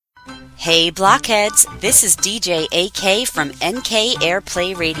Hey blockheads, this is DJ AK from NK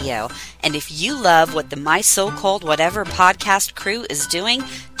Airplay Radio, and if you love what the My So-Called Whatever podcast crew is doing,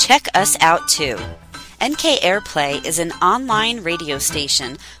 check us out too. NK Airplay is an online radio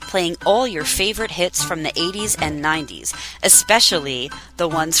station playing all your favorite hits from the 80s and 90s, especially the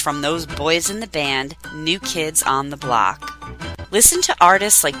ones from those boys in the band, New Kids on the Block. Listen to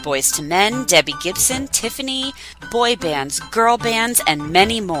artists like Boyz II Men, Debbie Gibson, Tiffany, boy bands, girl bands, and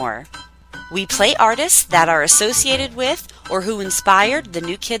many more. We play artists that are associated with or who inspired the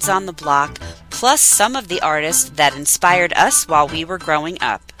New Kids on the Block, plus some of the artists that inspired us while we were growing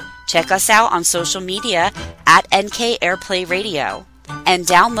up. Check us out on social media at NK Airplay Radio. And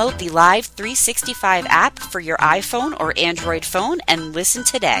download the Live 365 app for your iPhone or Android phone and listen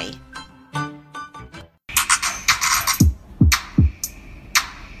today.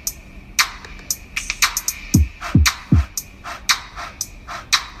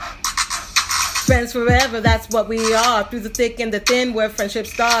 Friends forever, that's what we are. Through the thick and the thin, we're friendship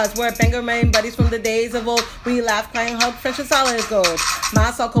stars. We're banger main buddies from the days of old. We laugh, cry, and hug, friendship solid as gold.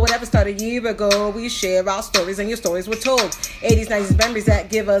 My so-called whatever started a year ago. We share our stories and your stories were told. 80s, 90s memories that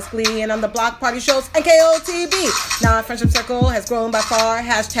give us glee. And on the block party shows, NKOTB. Now our friendship circle has grown by far.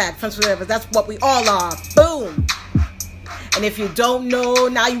 Hashtag friends forever, that's what we all are. Boom. And if you don't know,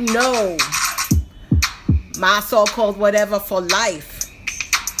 now you know. My so-called whatever for life.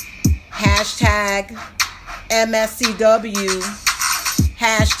 Hashtag MSCW.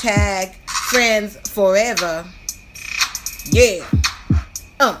 Hashtag friends forever. Yeah.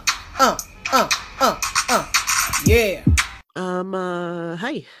 Yeah.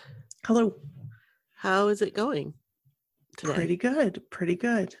 Hi. Hello. How is it going today? Pretty good. Pretty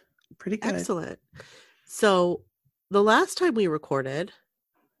good. Excellent. So the last time we recorded,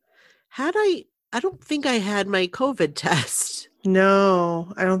 I don't think I had my COVID test.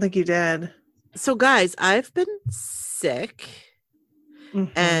 No, I don't think you did. So guys, I've been sick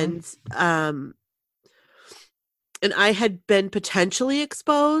and I had been potentially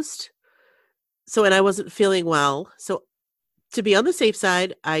exposed. So, and I wasn't feeling well. So to be on the safe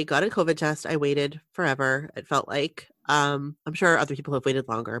side, I got a COVID test. I waited forever. It felt like, I'm sure other people have waited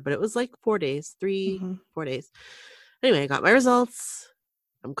longer, but it was like 4 days, 4 days. Anyway, I got my results.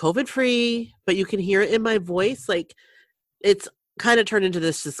 I'm COVID free, but you can hear it in my voice. Like it's kind of turned into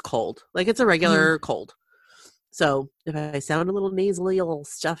this cold. Like it's a regular cold. So if I sound a little nasally, a little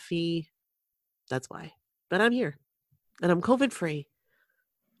stuffy, that's why. But I'm here and I'm COVID free.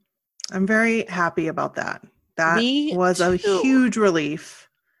 I'm very happy about that. That Me was too. A huge relief.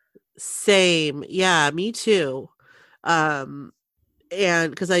 Same. Yeah, me too. And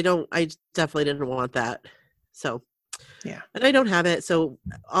because I definitely didn't want that. So yeah. And I don't have it. So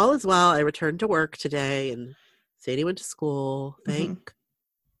all is well. I returned to work today and Sadie went to school. Thank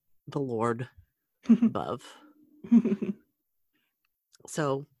the Lord above.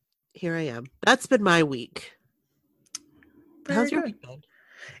 So here I am. That's been my week. How's your week been?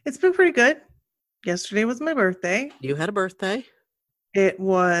 It's been pretty good. Yesterday was my birthday. You had a birthday? It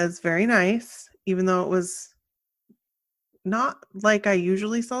was very nice, even though it was not like I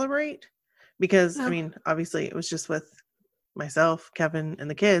usually celebrate. Because, I mean, obviously it was just with myself, Kevin, and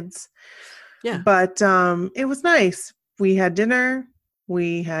the kids. Yeah. But it was nice. We had dinner,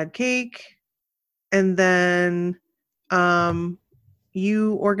 we had cake, and then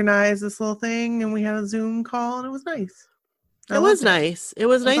you organized this little thing and we had a Zoom call and it was nice. It was nice. It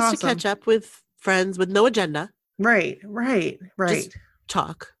was nice awesome. to catch up with friends with no agenda. Right. Just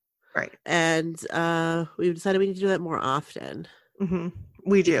talk. Right. And we decided we need to do that more often.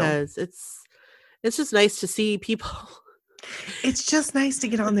 We do. Because it's just nice to see people. It's just nice to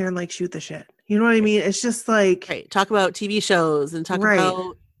get on there and like shoot the shit. You know what I mean? It's just like talk about TV shows and talk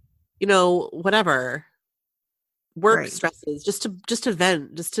about, whatever work stresses, just to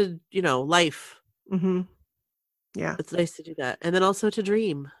vent, just to, life. Yeah. It's nice to do that. And then also to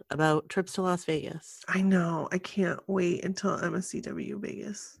dream about trips to Las Vegas. I know. I can't wait until MSCW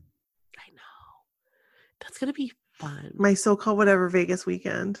Vegas. I know. That's going to be fun. My so-called whatever Vegas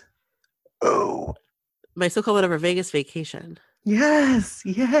weekend. Oh. My so-called whatever Vegas vacation. Yes.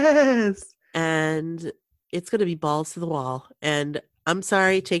 And it's going to be balls to the wall. And I'm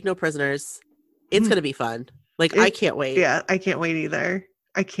sorry, take no prisoners. It's going to be fun. Like, I can't wait. Yeah, I can't wait either.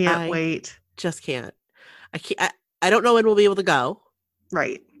 I can't wait. Just can't. I don't know when we'll be able to go.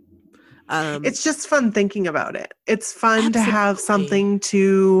 Right. It's just fun thinking about it. It's fun Absolutely. to have something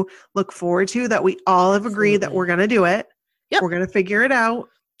to look forward to that we all have agreed that we're going to do it. Yep. We're going to figure it out.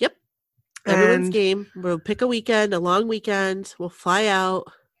 Yep. Everyone's game. We'll pick a weekend, a long weekend. We'll fly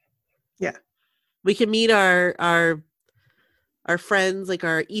out. Yeah. We can meet our our friends, like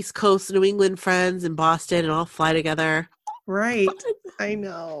our East Coast New England friends in Boston, and all fly together. Right. I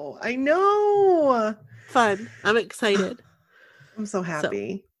know. Fun. I'm excited. I'm so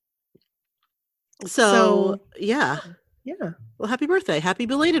happy. So yeah. Yeah. Well, happy birthday. Happy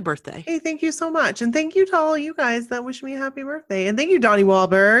belated birthday. Hey, thank you so much. And thank you to all you guys that wish me a happy birthday. And thank you, Donnie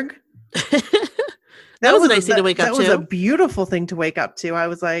Wahlberg. That was a nice thing to wake up to. That was a beautiful thing to wake up to. I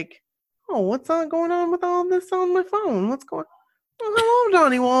was like, oh, what's going on with all this on my phone? What's going on? Oh, hello,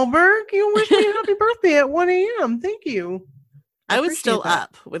 Donnie Wahlberg. You wish me a happy birthday at 1 a.m. Thank you. I was still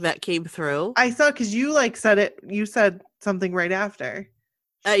up when that came through. I saw because you said it. You said something right after.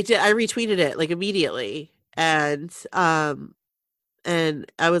 I did. I retweeted it like immediately. And I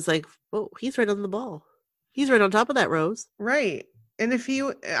was like, "Oh, he's right on the ball. He's right on top of that, Rose." Right. And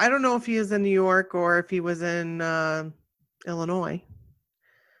I don't know if he was in New York or if he was in Illinois.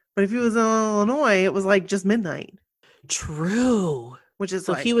 But if he was in Illinois, it was like just midnight. True. Which is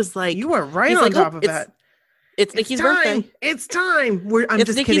so he was like, you were right on top of that. It's Nikki's birthday. It's time. I'm just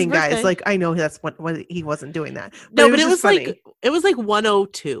Nikki's kidding, birthday. guys. Like I know that's what he wasn't doing that. But it was like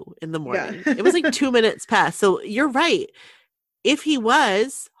 1:02 in the morning. Yeah. It was like 2 minutes past. So you're right. If he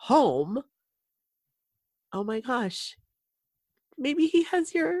was home, oh my gosh, maybe he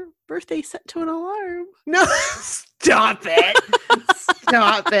has your birthday set to an alarm. No, stop it.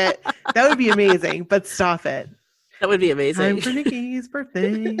 Stop it. That would be amazing, but stop it. That would be amazing. Time for Nikki's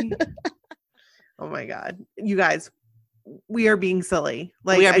birthday. Oh my God. You guys, we are being silly.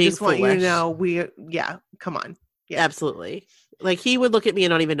 Like, I just want you to know come on. Yeah. Absolutely. Like he would look at me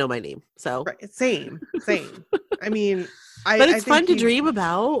and not even know my name. So right. Same. I mean, but it's fun to dream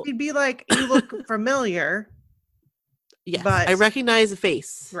about. He'd be like, you look familiar. Yes, but I recognize a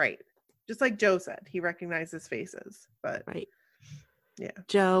face. Right. Just like Joe said, he recognizes faces. But right. Yeah.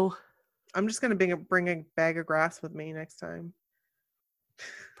 Joe. I'm just gonna bring a bag of grass with me next time.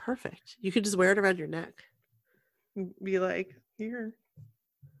 Perfect. You could just wear it around your neck. Be like,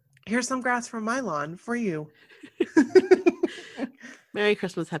 here's some grass from my lawn for you. Merry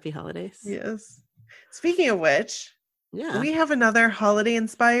Christmas, happy holidays. Yes. Speaking of which, yeah, we have another holiday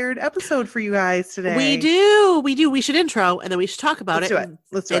inspired episode for you guys today. We do. We should intro and then we should talk about it.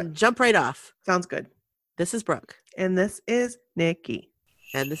 Let's do it. And jump right off. Sounds good. This is Brooke. And this is Nikki.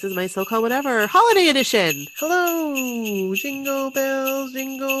 And this is my so-called whatever holiday edition. Hello, jingle bells,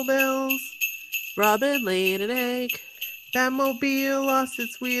 Robin laid an egg. Batmobile lost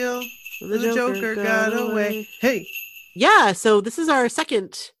its wheel. The Joker got away. Hey. Yeah, so this is our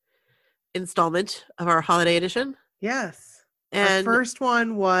second installment of our holiday edition. Yes. And our first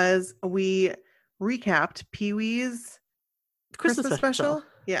one was we recapped Pee-wee's Christmas special.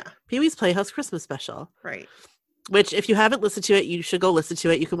 Yeah. Pee-wee's Playhouse Christmas special. Right. Which, if you haven't listened to it, you should go listen to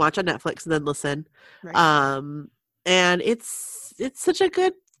it. You can watch on Netflix and then listen. Right. And it's such a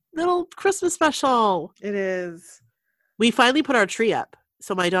good little Christmas special. It is. We finally put our tree up.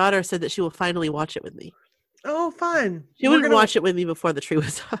 So my daughter said that she will finally watch it with me. Oh, fun. She wouldn't watch it with me before the tree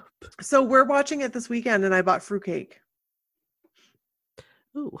was up. So we're watching it this weekend, and I bought fruitcake.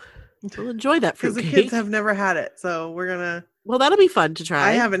 Ooh. We'll enjoy that fruitcake. Because the kids have never had it. So we're going to. Well, that'll be fun to try.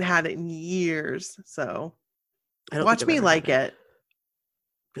 I haven't had it in years. So. Watch me like it.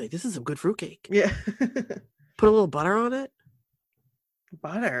 Be like, this is some good fruitcake. Yeah. Put a little butter on it.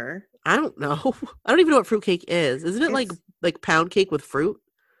 Butter? I don't know. I don't even know what fruitcake is. Isn't it like pound cake with fruit?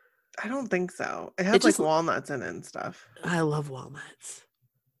 I don't think so. It has like walnuts in it and stuff. I love walnuts.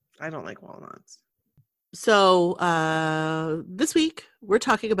 I don't like walnuts. So this week we're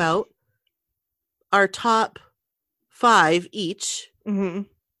talking about our top 5 each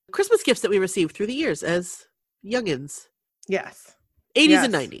Christmas gifts that we received through the years as youngins. Yes. 80s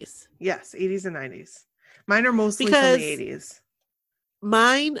and 90s. Yes, 80s and 90s. Mine are mostly from the 80s.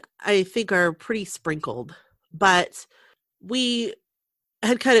 Mine, I think, are pretty sprinkled. But we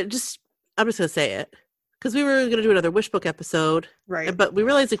had kind of I'm just going to say it. Because we were going to do another Wish Book episode. Right. But we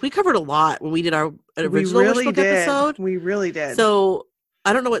realized we covered a lot when we did our original Wish Book episode. We really did. So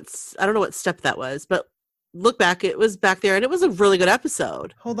I don't know what step that was. But look back, it was back there. And it was a really good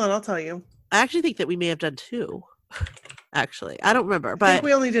episode. Hold on, I'll tell you. I actually think that we may have done 2. Actually, I don't remember. But I think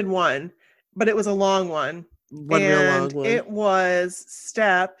we only did 1. But it was a long one. Real long one. It was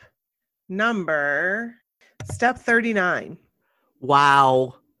step 39.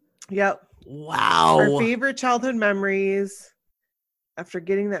 Wow. Yep. Wow. Our favorite childhood memories after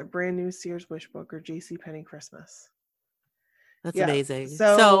getting that brand new Sears Wish Book or JCPenney Christmas. That's amazing.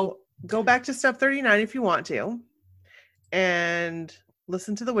 So go back to step 39 if you want to and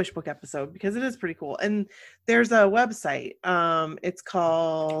listen to the Wish Book episode because it is pretty cool. And there's a website. It's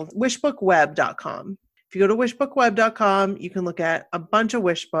called wishbookweb.com. If you go to wishbookweb.com, you can look at a bunch of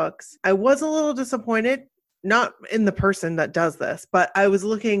wish books. I was a little disappointed, not in the person that does this, but I was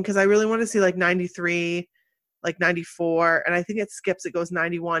looking because I really want to see like 93, like 94, and I think it skips, it goes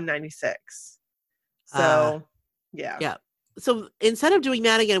 91, 96. So, yeah. Yeah. So instead of doing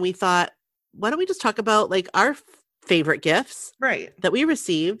that again, we thought, why don't we just talk about like our favorite gifts Right. that we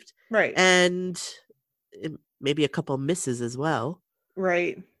received, Right. and maybe a couple misses as well.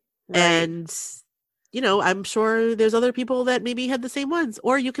 Right. And, I'm sure there's other people that maybe had the same ones,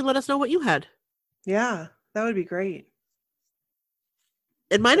 or you can let us know what you had. Yeah, that would be great.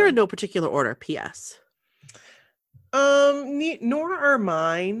 And mine are in no particular order, P.S. Nor are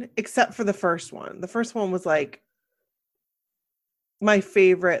mine, except for the first one. The first one was like my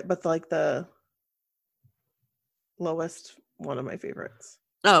favorite, but like the lowest one of my favorites.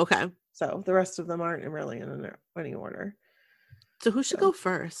 Oh, okay. So the rest of them aren't really in any order. So who should go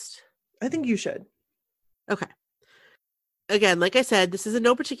first? I think you should. Okay. Again, like I said, this is in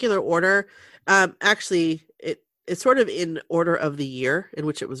no particular order. Actually, it's sort of in order of the year in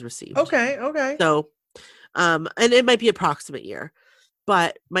which it was received. Okay. So, and it might be approximate year,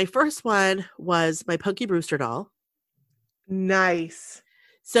 but my first one was my Punky Brewster doll. Nice.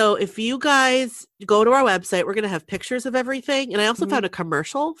 So if you guys go to our website, we're going to have pictures of everything. And I also found a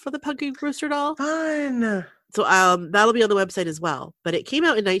commercial for the Punky Brewster doll. Fun. So that'll be on the website as well. But it came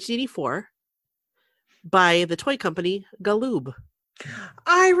out in 1984 by the toy company Galoob.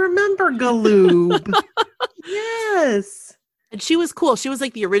 I remember Galoob. Yes. And she was cool. She was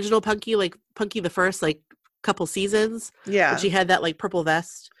like the original Punky, like Punky the first, like couple seasons. Yeah. And she had that like purple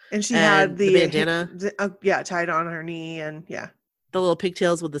vest. And she had the bandana. Tied on her knee, and yeah. The little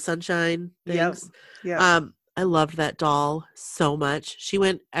pigtails with the sunshine things. Yeah. I loved that doll so much. She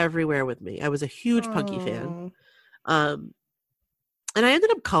went everywhere with me. I was a huge Punky fan. And I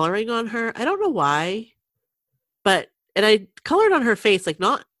ended up coloring on her. I don't know why, and I colored on her face like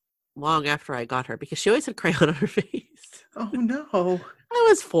not long after I got her because she always had crayon on her face. Oh no. I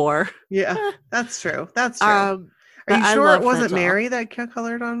was 4. Yeah, that's true. That's true. Are you sure it wasn't Mary that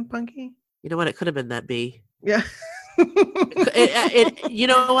colored on Punky? You know what? It could have been that B. Yeah. You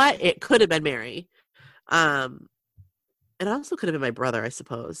know what? It could have been Mary. It also could have been my brother, I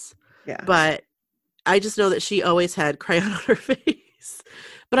suppose. Yeah. But I just know that she always had crayon on her face.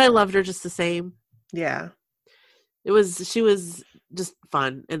 But I loved her just the same. Yeah. She was just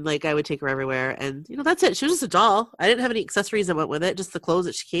fun, and like I would take her everywhere, and that's it. She was just a doll. I didn't have any accessories that went with it, just the clothes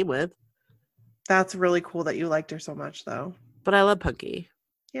that she came with. That's really cool that you liked her so much, though. But I love Punky.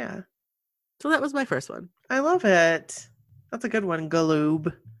 Yeah. So that was my first one. I love it. That's a good one,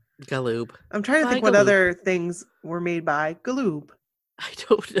 Galoob. I'm trying to think what other things were made by Galoob. I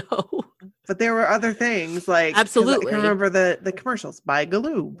don't know. But there were other things like absolutely. I can remember the commercials by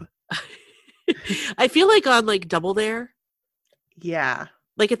Galoob. I feel like on like Double Dare. Yeah.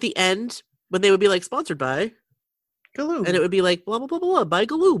 Like at the end when they would be like sponsored by Galoob. And it would be like blah blah blah blah by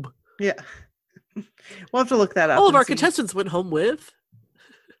Galoob. Yeah. We'll have to look that up. All of our contestants went home with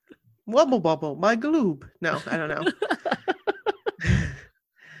Wubble Bubble by Galoob. No, I don't know.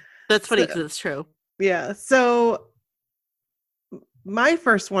 That's funny because it's true. Yeah. So my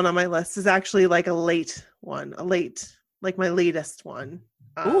first one on my list is actually like a late one, like my latest one.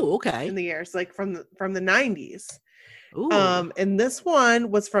 Oh, okay. In the years, like from the 90s. Ooh. And this one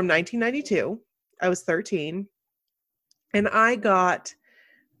was from 1992. I was 13. And I got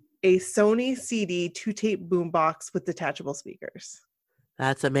a Sony CD 2-tape boombox with detachable speakers.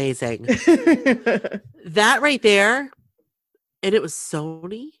 That's amazing. That right there. And it was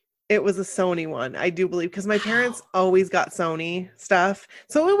Sony? It was a Sony one, I do believe, because my parents always got Sony stuff.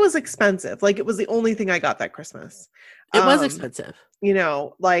 So it was expensive. Like, it was the only thing I got that Christmas. It was expensive.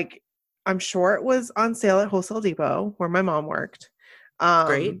 Like, I'm sure it was on sale at Wholesale Depot, where my mom worked.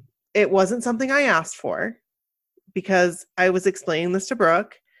 Great. It wasn't something I asked for, because I was explaining this to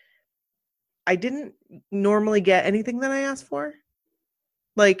Brooke. I didn't normally get anything that I asked for.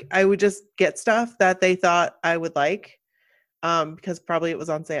 Like, I would just get stuff that they thought I would like. Because probably it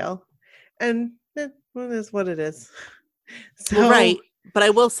was on sale, and it is what it is. So, well, right. But I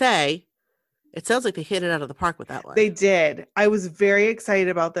will say, it sounds like they hit it out of the park with that one. They did. I was very excited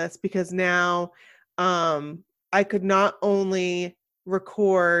about this because now, I could not only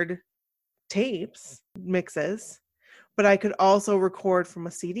record tapes, mixes, but I could also record from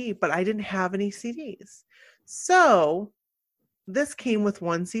a CD, but I didn't have any CDs. So this came with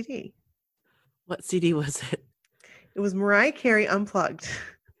one CD. What CD was it? It was Mariah Carey Unplugged.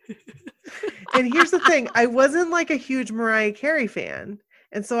 And here's the thing. I wasn't like a huge Mariah Carey fan.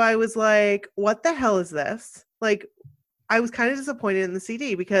 And so I was like, what the hell is this? Like, I was kind of disappointed in the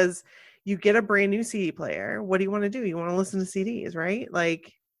CD because, you get a brand new CD player. What do you want to do? You want to listen to CDs, right?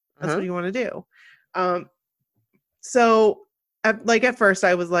 Like that's what you want to do. So at first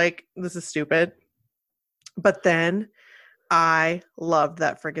I was like, this is stupid. But then I loved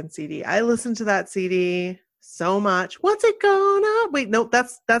that freaking CD. I listened to that CD so much. What's it gonna? Wait, no,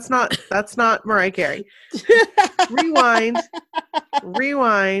 that's not Mariah Carey. Rewind.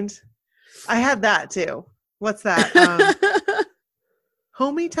 I had that too. What's that?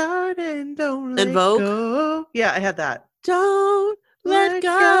 Hold me tight and don't let go. Yeah, I had that. Don't let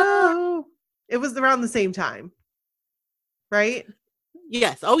go. It was around the same time, right?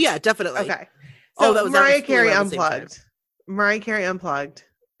 Yes. Oh yeah, definitely. Okay. So that was Mariah Carey Unplugged. Mariah Carey Unplugged.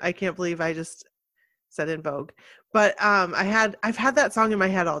 I can't believe I just said In Vogue. But I've had that song in my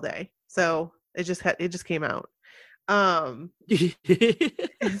head all day. So it just came out. So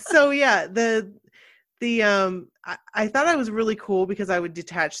yeah, I thought I was really cool because I would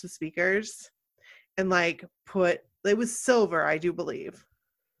detach the speakers and like it was silver, I do believe.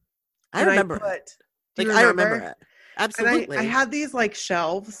 I remember it. I remember it. Absolutely. And I had these like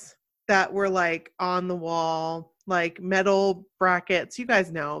shelves that were like on the wall, like metal brackets. You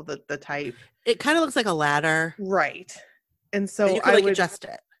guys know the type. It kind of looks like a ladder. Right. And so you could adjust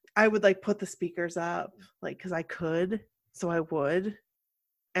it. I would like put the speakers up, like, because I could. So I would.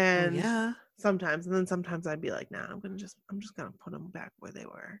 And sometimes I'd be like, nah, I'm just gonna put them back where they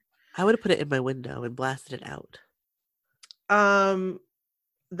were. I would have put it in my window and blasted it out.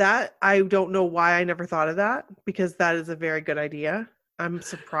 That I don't know why I never thought of that, because that is a very good idea. I'm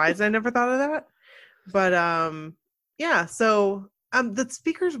surprised I never thought of that. But yeah, so the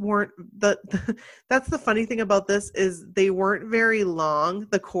speakers weren't that's the funny thing about this is they weren't very long.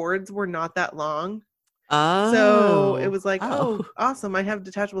 The cords were not that long. Oh. So it was like, oh, awesome. I have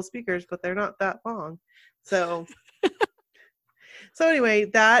detachable speakers, but they're not that long. So so anyway,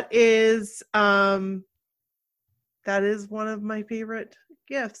 that is one of my favorite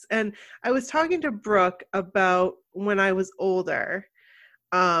gifts. And I was talking to Brooke about when I was older.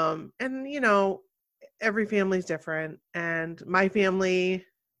 And you know, every family's different, and my family,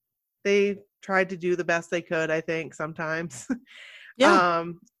 they tried to do the best they could, I think, sometimes. Yeah.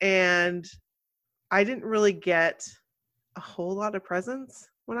 And I didn't really get a whole lot of presents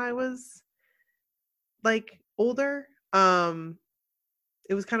when I was like older.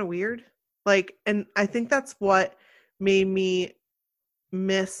 It was kind of weird. Like, and I think that's what made me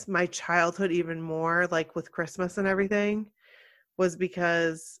miss my childhood even more, like with Christmas and everything, was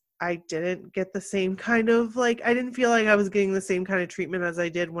because I didn't get the same kind of, like, I didn't feel like I was getting the same kind of treatment as I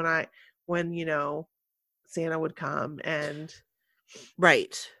did when you know, Santa would come. And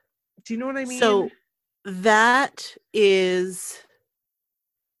right. Do you know what I mean? So that is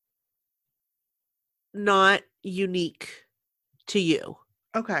not unique to you.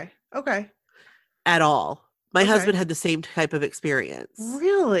 Okay. At all. My husband had the same type of experience.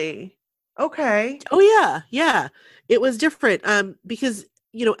 Really? Okay. Oh yeah. Yeah. It was different. Because,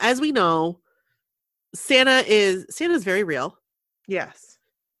 you know, as we know, Santa's very real. Yes.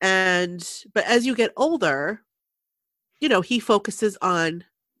 But as you get older, you know, he focuses on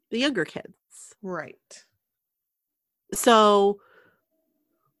the younger kids. Right. So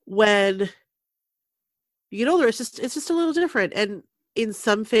when you get older, it's just a little different. And in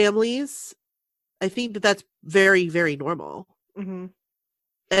some families, I think that's very, very normal. Mm-hmm.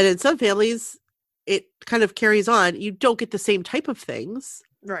 And in some families, it kind of carries on. You don't get the same type of things.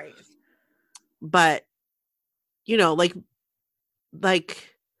 Right. But, you know, like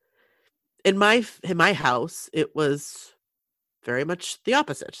in my house, it was very much the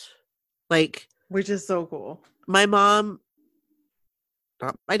opposite. Like, which is so cool. My mom,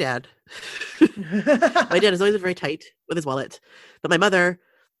 not my dad. My dad is always very tight with his wallet. But my mother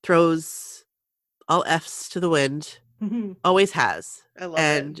throws all F's to the wind. Always has. I love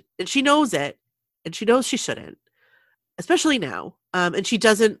it. And she knows it. And she knows she shouldn't. Especially now. And she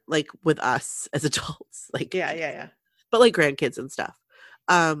doesn't, like, with us as adults. Like, yeah. But like grandkids and stuff.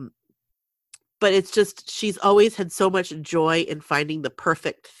 But it's just, she's always had so much joy in finding the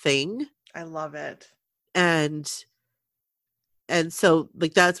perfect thing. I love it. And so,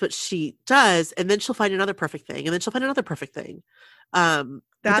 like, that's what she does. And then she'll find another perfect thing. And then she'll find another perfect thing.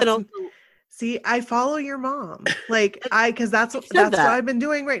 See, I follow your mom. Like, because that's what I've been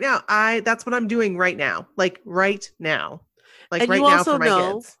doing right now. That's what I'm doing right now. Like, right now. Like, right now for my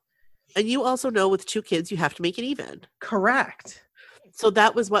kids. And you also know with 2 kids, you have to make it even. Correct. So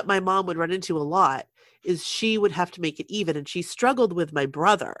that was what my mom would run into a lot, is she would have to make it even. And she struggled with my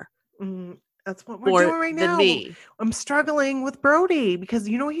brother. That's what we're doing right now. Me. I'm struggling with Brody because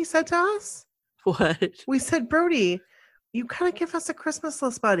you know what he said to us? What? We said, Brody, you gotta give us a Christmas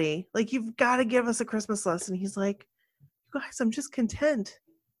list, buddy. Like, you've got to give us a Christmas list. And he's like, you guys, I'm just content.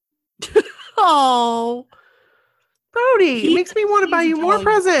 Oh, Brody, it makes me want to he's buy a you more darling.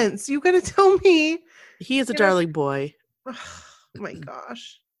 presents. You gotta tell me. he is a You know- darling boy. Oh my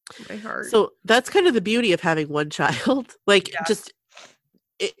gosh. My heart. So that's kind of the beauty of having one child. Like Yes. just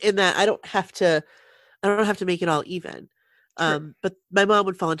in that I don't have to make it all even. True. But my mom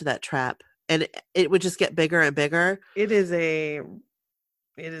would fall into that trap and it would just get bigger and bigger. It is a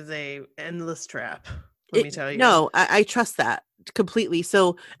endless trap. Let me tell you. No, I trust that completely.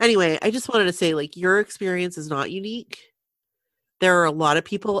 So anyway, I just wanted to say, like, your experience is not unique. There are a lot of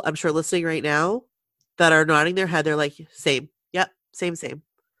people, I'm sure, listening right now that are nodding their head. They're like, same. Yep. Same.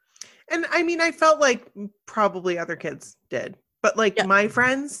 And I mean, I felt like probably other kids did, but like Yeah. my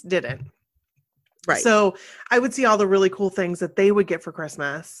friends didn't. Right. So I would see all the really cool things that they would get for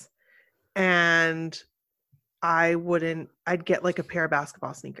Christmas. And I'd get like a pair of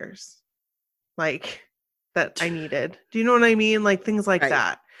basketball sneakers, like that I needed. Do you know what I mean? Like things like Right.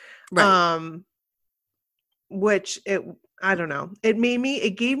 that. Right. I don't know.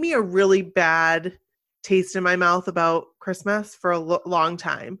 It gave me a really bad taste in my mouth about Christmas for a long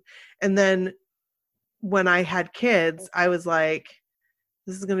time. And then when I had kids, I was like,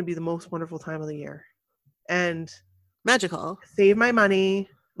 this is going to be the most wonderful time of the year. And Magical. save my money.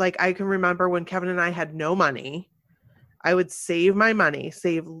 Like, I can remember when Kevin and I had no money, I would save my money,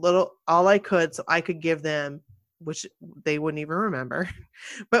 save all I could so I could give them, which they wouldn't even remember,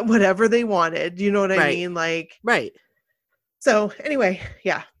 but whatever they wanted. You know what I Right. mean? Like, Right. so anyway,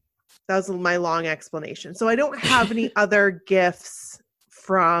 yeah, that was my long explanation. So I don't have any other gifts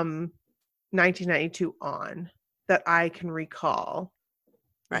from 1992 on that I can recall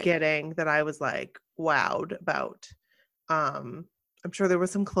Right. getting that I was like wowed about. I'm sure there were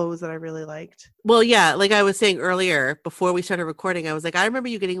some clothes that I really liked. Well, yeah, like I was saying earlier before we started recording, I was like, I remember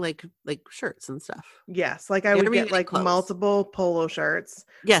you getting like shirts and stuff. Yes, like I Yeah, would remember you get getting like clothes. multiple polo shirts,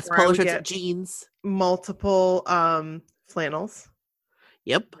 Yes, Or I polo would shirts, get- jeans. multiple flannels,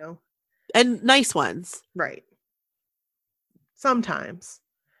 Yep. you know? And nice ones. Right. Sometimes.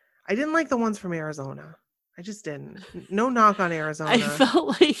 I didn't like the ones from Arizona. I just didn't. No knock on Arizona. I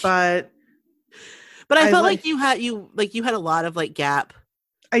felt like but I I felt like- like you had a lot of like Gap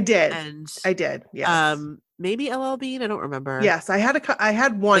I did. and I did. Yes. maybe LL Bean, I don't remember. Yes, I had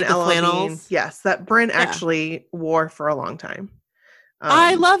one Like the LL Bean. flannels? Yes, that Bryn Yeah. actually wore for a long time.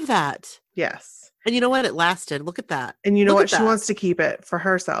 I love that. Yes. And you know what? It lasted. Look at that. And you know Look what? at She that. wants to keep it for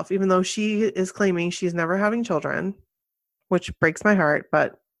herself, even though she is claiming she's never having children, which breaks my heart,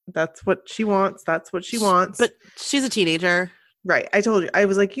 but that's what she wants. That's what she wants. But she's a teenager. right. I told you, I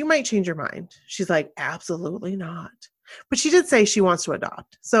was like, you might change your mind. She's like, absolutely not. But she did say she wants to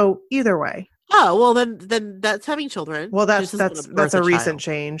adopt. So either way, Oh, well then that's having children. well, She that's just doesn't wanna that's birth a recent child.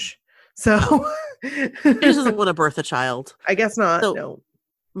 change. So She just doesn't want to birth a child. I guess not. So- No.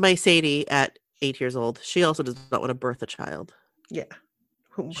 My Sadie at 8 years old, she also does not want to birth a child. Yeah.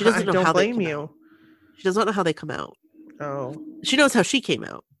 She doesn't know I don't how they blame come you. out. She does not know how they come out. Oh. She knows how she came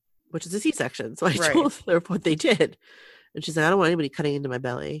out, which is a C-section. So I Right. told her what they did. And she's like, I don't want anybody cutting into my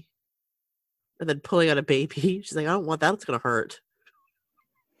belly. And then pulling out a baby. She's like, I don't want that. It's going to hurt.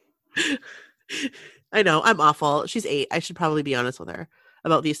 I know. I'm awful. She's 8. I should probably be honest with her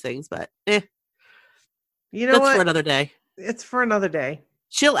about these things, but You know that's what? for another day. It's for another day.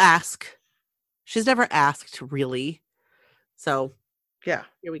 She'll ask. She's never asked, really. So Yeah.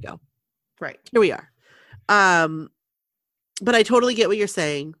 here we go. Right. Here we are. But I totally get what you're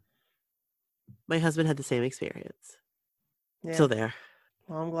saying. My husband had the same experience. Yeah. So there.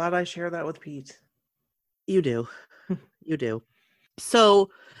 Well, I'm glad I share that with Pete. You do. You do. So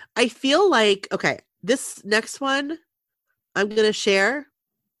I feel like, okay, this next one I'm going to share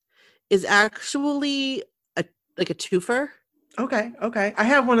is actually a twofer. Okay. Okay. I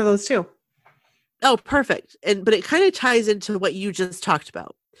have one of those too. Oh, perfect. But it kind of ties into what you just talked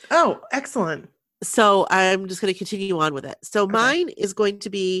about. Oh, excellent. So I'm just going to continue on with it. So Okay. mine is going to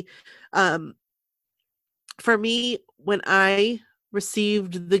be, for me, when I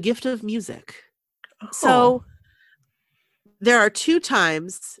received the gift of music. Oh, So there are 2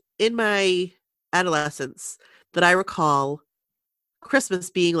 times in my adolescence that I recall Christmas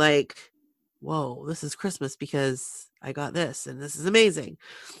being like, whoa, this is Christmas because I got this and this is amazing.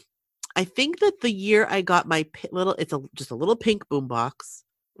 I think that the year I got my just a little pink boombox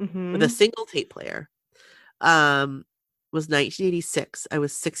mhm. with a single tape player was 1986. I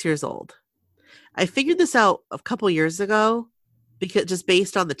was 6 years old. I figured this out a couple years ago because just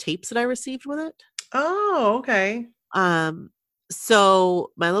based on the tapes that I received with it. Oh, okay.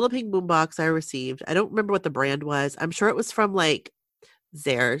 So my little pink boombox I received, I don't remember what the brand was. I'm sure it was from like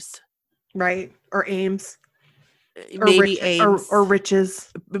Zares, Right. Or Ames. Or maybe Rich, Ames, or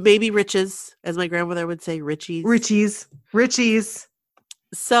Riches. maybe Riches, as my grandmother would say, Richies. Richies.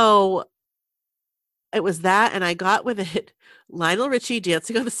 So it was that, and I got with it Lionel Richie,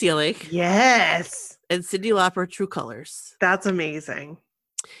 Dancing on the Ceiling, Yes. and Cyndi Lauper, True Colors. That's amazing.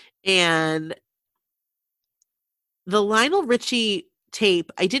 And the Lionel Richie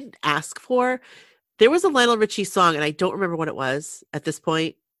tape I didn't ask for. There was a Lionel Richie song, and I don't remember what it was at this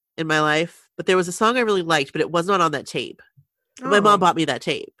point in my life, but there was a song I really liked, but it was not on that tape. My mom bought me that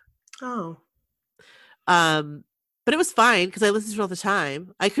tape. Oh. But it was fine because I listened to it all the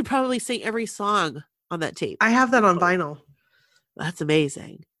time. I could probably sing every song on that tape. I have that on vinyl. That's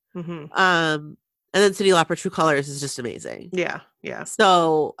amazing. Mm-hmm. And then Cyndi Lauper, True Colors is just amazing. Yeah, yeah.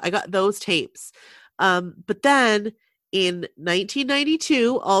 So I got those tapes. But then in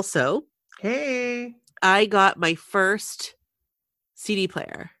 1992, also, hey, I got my first CD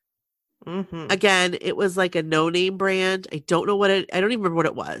player. Mm-hmm. Again, it was like a no-name brand. I don't even remember what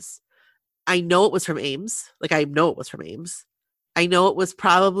it was. I know it was from Ames. Like, I know it was from Ames. I know it was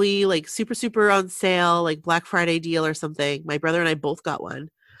probably like super, super on sale, like Black Friday deal or something. My brother and I both got one.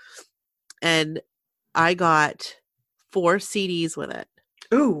 And I got 4 CDs with it.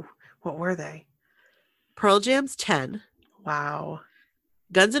 Ooh, what were they? Pearl Jam's 10. Wow.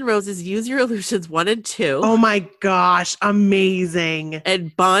 Guns N' Roses, Use Your Illusions 1 and 2. Oh my gosh, amazing.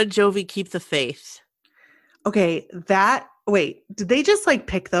 And Bon Jovi, Keep the Faith. Okay, wait, did they just like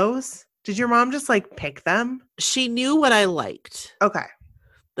pick those? Did your mom just like pick them? She knew what I liked. Okay.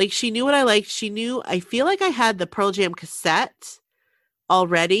 Like, she knew what I liked. She knew, I feel like I had the Pearl Jam cassette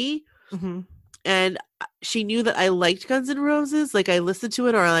already. Mm-hmm. And she knew that I liked Guns N' Roses. Like, I listened to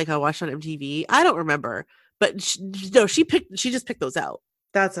it, or like I watched on MTV. I don't remember. But she just picked those out.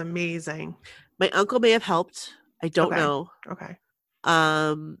 That's amazing. My uncle may have helped. I don't know. Okay.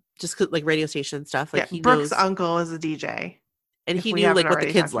 Just 'cause, like, radio station stuff. Like, yeah, he Brooke's knows. uncle is a DJ. And he knew like what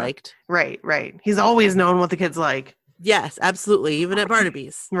the kids liked. Right. He's always known what the kids like. Yes, absolutely. Even at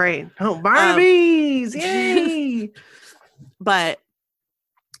Barnaby's. Right. Oh, Barnaby's. Yay. But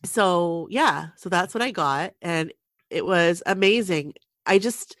so, yeah. So that's what I got. And it was amazing. I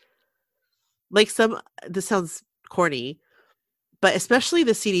just like this sounds corny, but especially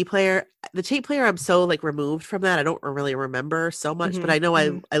the CD player, the tape player, I'm so like removed from that. I don't really remember so much, but I know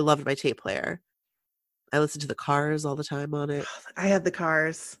I loved my tape player. I listened to the Cars all the time on it. I had the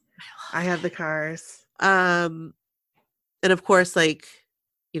Cars. And of course, like,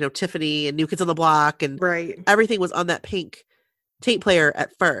 Tiffany and New Kids on the Block and everything was on that pink tape player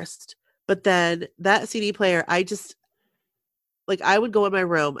at first. But then that CD player, I just, like, I would go in my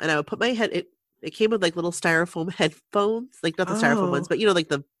room and I would put my head, it came with like little styrofoam headphones, like not the styrofoam ones, but like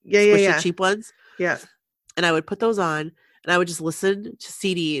the squishy cheap ones. Yeah. And I would put those on and I would just listen to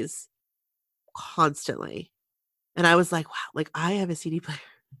CDs constantly. And I was like, wow, like I have a CD player.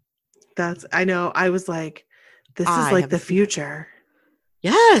 I know. I was like, this is like the future.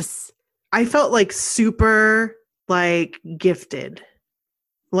 Yes. I felt like super like gifted.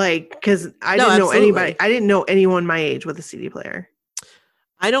 Like, because I didn't know anybody. I didn't know anyone my age with a CD player.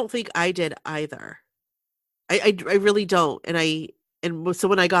 I don't think I did either. I really don't. And so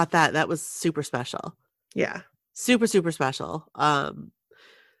when I got that was super special. Yeah. Super, super special.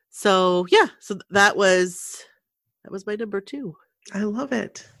 So yeah, so that was my number 2. I love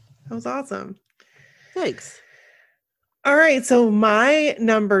it. That was awesome. Thanks. All right, so my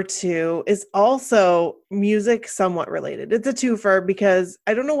number 2 is also music somewhat related. It's a twofer because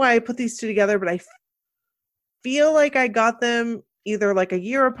I don't know why I put these two together, but I feel like I got them either like a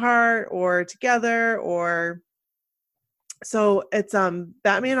year apart or together, or so it's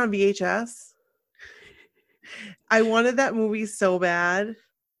Batman on VHS. I wanted that movie so bad,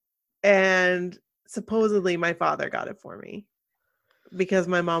 and supposedly my father got it for me because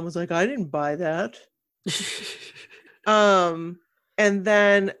my mom was like, I didn't buy that. And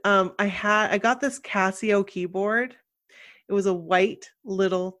then I got this Casio keyboard. It was a white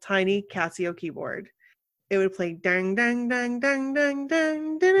little tiny Casio keyboard. It would play dang dang dang dang dang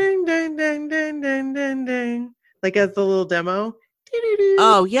dang dang dang dang dang dang dang dang, like as the little demo.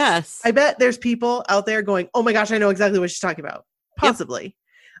 Oh yes. I bet there's people out there going, oh my gosh, I know exactly what she's talking about. Possibly.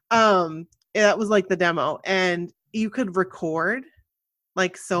 Yep. That was like the demo, and you could record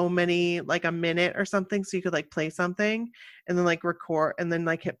like so many, like a minute or something, so you could like play something and then like record and then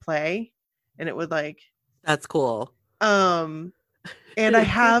like hit play, and it would like. That's cool. And I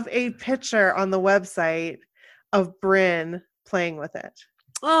have a picture on the website of Bryn playing with it.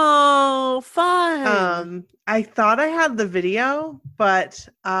 Oh, fun. I thought I had the video, but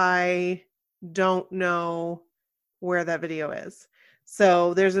I don't know where that video is.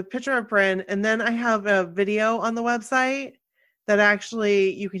 So there's a picture of Bryn, and then I have a video on the website that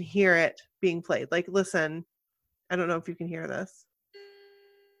actually you can hear it being played. Like, listen, I don't know if you can hear this.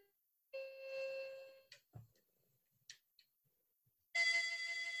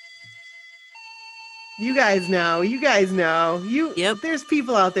 You guys know. Yep. There's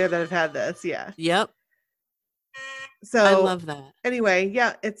people out there that have had this. Yeah. Yep. So I love that. Anyway,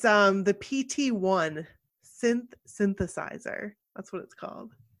 yeah, it's the PT1 synthesizer. That's what it's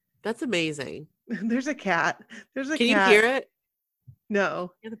called. That's amazing. There's a cat. Can you hear it?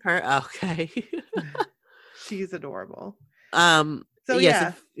 No. Hear the purr? Oh, okay. She's adorable. So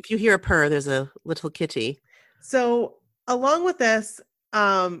yes, if you hear a purr, there's a little kitty. So along with this,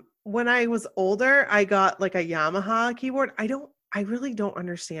 when I was older, I got like a Yamaha keyboard. I really don't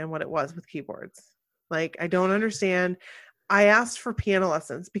understand what it was with keyboards. Like, I don't understand. I asked for piano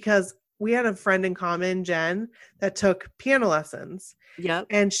lessons because we had a friend in common, Jen, that took piano lessons. Yep.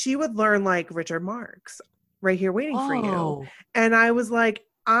 And she would learn like Richard Marx, Right Here Waiting for You. Oh. And I was like,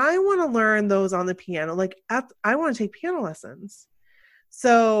 I want to learn those on the piano. Like, I want to take piano lessons.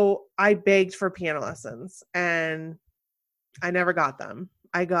 So I begged for piano lessons and I never got them.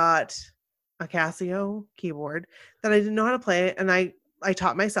 I got a Casio keyboard that I didn't know how to play it. And I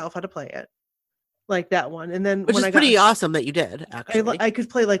taught myself how to play it. Like that one. And then Which is pretty awesome that you did, actually. I could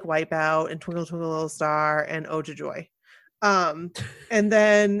play like Wipeout and Twinkle Twinkle Little Star and Ode to Joy. And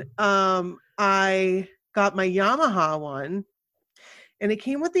then I got my Yamaha one, and it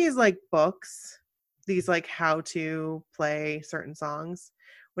came with these like books, these like how to play certain songs,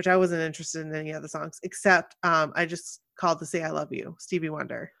 which I wasn't interested in any other songs, except I just called to say I love you, Stevie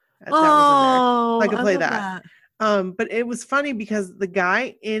Wonder. That was in there. So I could play that. But it was funny because the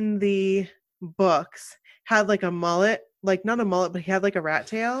guy in the books had like a mullet, like not a mullet, but he had like a rat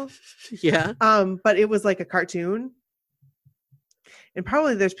tail. Yeah. But it was like a cartoon. And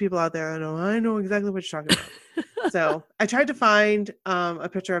probably there's people out there that I know exactly what you're talking about. So I tried to find a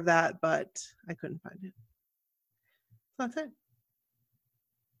picture of that, but I couldn't find it. So that's it.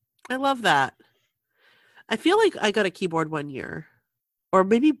 I love that. I feel like I got a keyboard one year, or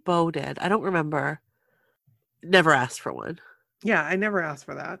maybe Bo did. I don't remember. Never asked for one. Yeah, I never asked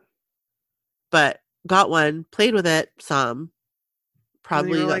for that. But got one, played with it some.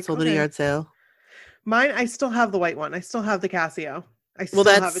 Probably got like, sold at a yard sale. Mine, I still have the white one. I still have the Casio. I still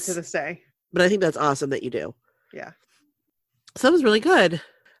have it to this day. But I think that's awesome that you do. Yeah. So that was really good.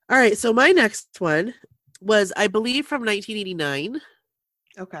 All right. So my next one was, I believe, from 1989.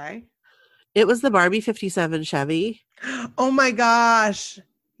 Okay. It was the Barbie 57 Chevy. Oh my gosh.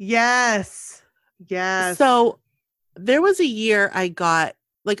 Yes. Yes. So there was a year I got,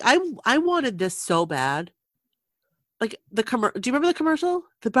 like, I wanted this so bad. Like do you remember the commercial?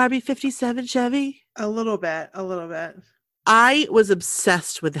 The Barbie 57 Chevy? A little bit. I was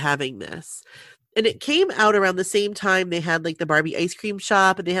obsessed with having this. And it came out around the same time they had like the Barbie ice cream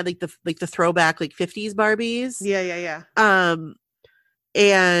shop, and they had like the throwback like 50s Barbies. Yeah.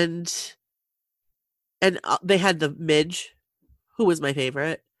 And they had the Midge, who was my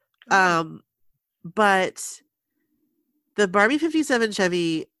favorite. But the Barbie 57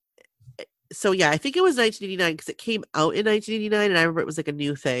 Chevy, so yeah, I think it was 1989 because it came out in 1989, and I remember it was like a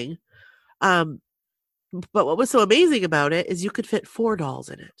new thing. But what was so amazing about it is you could fit 4 dolls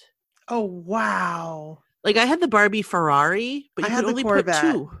in it. Oh wow! Like I had the Barbie Ferrari, but you could only Corvette,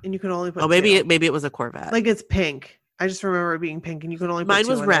 put 2, and you could only put. Maybe it was a Corvette. Like it's pink. I just remember it being pink, and you could only. Mine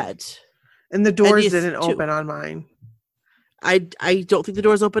was red, and the doors didn't open on mine. I don't think the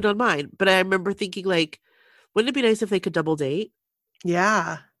doors opened on mine, but I remember thinking like, wouldn't it be nice if they could double date?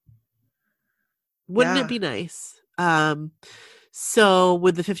 Yeah. Wouldn't it be nice? So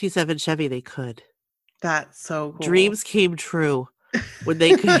with the 57 Chevy, they could. That's so cool. Dreams came true when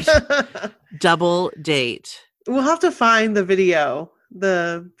they could double date. We'll have to find the video,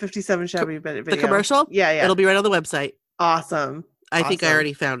 the 57 Chevy video. The commercial? Yeah. It'll be right on the website. Awesome. I think I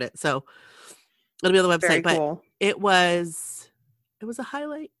already found it. So it'll be on the website. Very cool. But it was a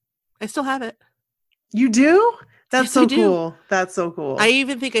highlight. I still have it. You do? That's yes, so cool. That's so cool. I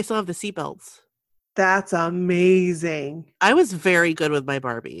even think I still have the seatbelts. That's amazing. I was very good with my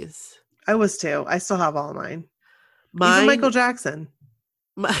Barbies. I was too. I still have all of mine. Even Michael Jackson.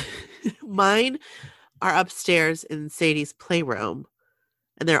 Mine are upstairs in Sadie's playroom,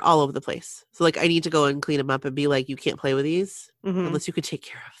 and they're all over the place. So like I need to go and clean them up and be like, you can't play with these unless you could take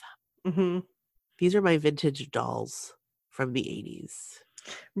care of them. These are my vintage dolls from the 80s.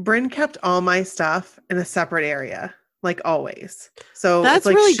 Bryn kept all my stuff in a separate area. like always. So That's it's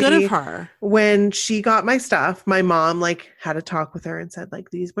like really good of her. When she got my stuff, my mom like had a talk with her and said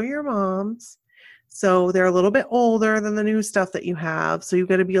like, these were your mom's. So they're a little bit older than the new stuff that you have. So you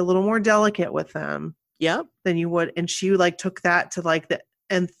got to be a little more delicate with them Yep. than you would. And she like took that to like the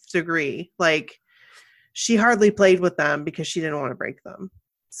nth degree. Like she hardly played with them because she didn't want to break them.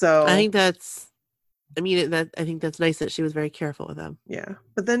 So I think that's nice that she was very careful with them. yeah.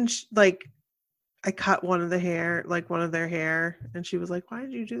 But then like I cut one of their hair, and she was like, "Why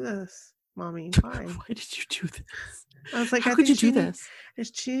did you do this, Mommy? Why? Why did you do this? I was like, How could you do this?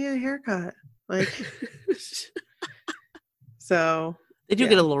 She need a haircut." Like, so They do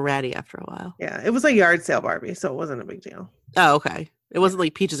get a little ratty after a while. Yeah, it was a yard sale Barbie, so it wasn't a big deal. Oh, okay. It wasn't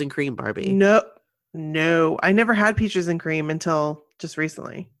like peaches and cream Barbie. No, I never had peaches and cream until just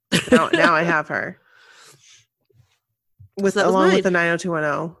recently. Now I have her along with the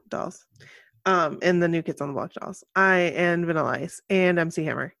 90210 dolls, and the New Kids on the Block dolls. And Vanilla Ice and MC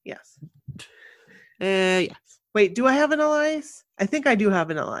Hammer. Yes. Yes. Wait, do I have Vanilla Ice? I think I do have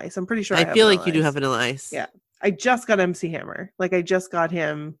Vanilla Ice. I'm pretty sure I feel like you do have Vanilla Ice. Yeah. I just got MC Hammer. Like I just got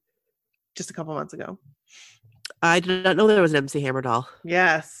him just a couple months ago. I did not know there was an MC Hammer doll.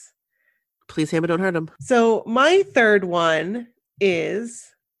 Yes. Please, Hammer, don't hurt him. So my third one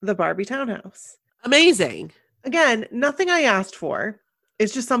is the Barbie Townhouse. Amazing. Again, nothing I asked for.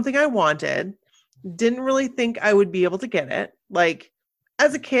 It's just something I wanted. Didn't really think I would be able to get it. Like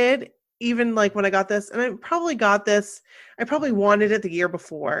as a kid, even like when I got this, and I probably wanted it the year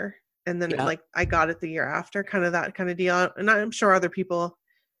before. And then like I got it the year after, kind of that kind of deal. And I'm sure other people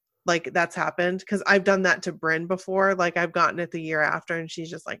like that's happened because I've done that to Bryn before. Like I've gotten it the year after and she's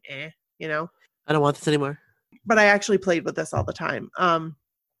just like, you know, I don't want this anymore. But I actually played with this all the time.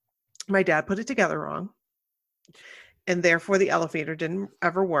 My dad put it together wrong. And therefore the elevator didn't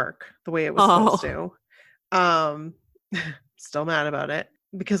ever work the way it was supposed to. Still mad about it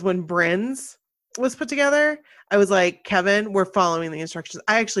because when Bryn's was put together, I was like, Kevin, we're following the instructions.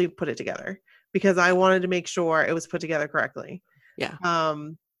 I actually put it together because I wanted to make sure it was put together correctly. Yeah.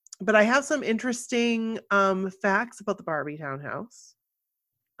 But I have some interesting facts about the Barbie Townhouse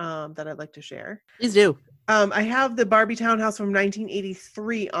that I'd like to share. Please do. I have the Barbie Townhouse from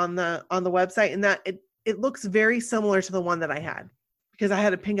 1983 on the website, and that it looks very similar to the one that I had because I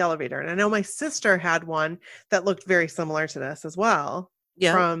had a pink elevator, and I know my sister had one that looked very similar to this as well.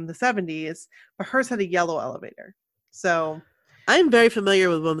 Yeah. From the 70s, but hers had a yellow elevator. So I'm very familiar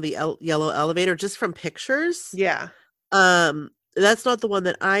with one of the yellow elevator just from pictures. Yeah. That's not the one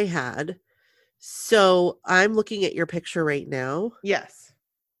that I had. So I'm looking at your picture right now. Yes.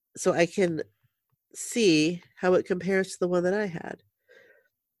 So I can see how it compares to the one that I had.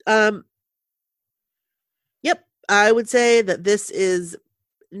 Yep. I would say that this is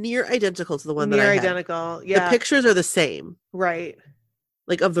near identical to the one that I had. Near identical. Yeah. The pictures are the same. Right.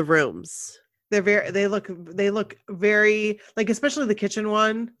 Like of the rooms. They look very like, especially the kitchen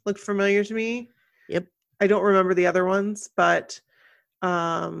one looked familiar to me. Yep. I don't remember the other ones, but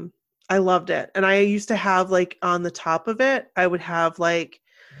I loved it. And I used to have like on the top of it, I would have like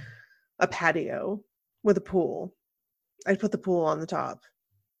a patio with a pool. I'd put the pool on the top.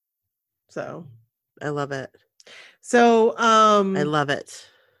 So I love it. So I love it.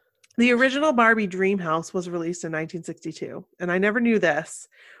 The original Barbie Dream House was released in 1962, and I never knew this,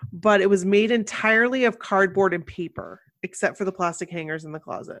 but it was made entirely of cardboard and paper, except for the plastic hangers in the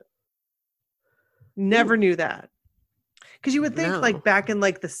closet. Never knew that. Because you would think like back in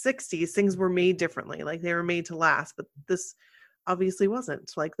like the 60s, things were made differently. Like they were made to last, but this obviously wasn't.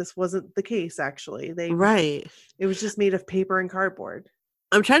 Like this wasn't the case, actually. It was just made of paper and cardboard.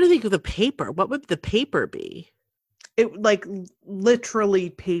 I'm trying to think of the paper. What would the paper be? It like literally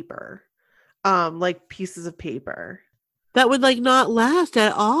paper, like pieces of paper that would like not last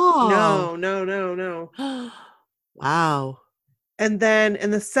at all. No. Wow. And then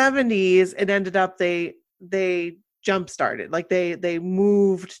in the 70s, it ended up they jump started, like they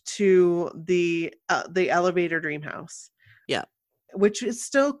moved to the elevator Dream House. Yeah, which is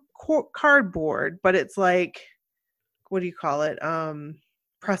still cardboard, but it's like, what do you call it?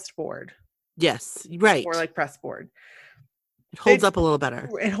 Pressed board. Yes, right. Or like press board. It holds up a little better.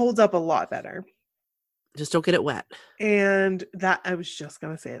 It holds up a lot better. Just don't get it wet. And that I was just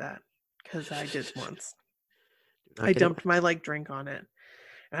gonna say that because I did once. I dumped my like drink on it,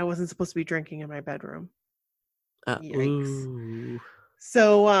 and I wasn't supposed to be drinking in my bedroom. Yikes! Ooh.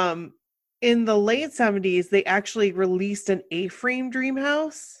 So, in the late 70s, they actually released an A-frame Dream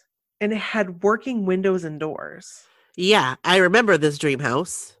House, and it had working windows and doors. Yeah, I remember this Dream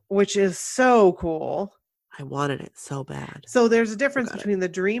House. Which is so cool. I wanted it so bad. So there's a difference between the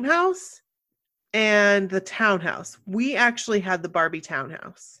Dream House and the townhouse. We actually had the Barbie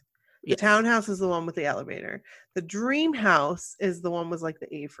townhouse. The Yes. townhouse is the one with the elevator. The dream house is the one with like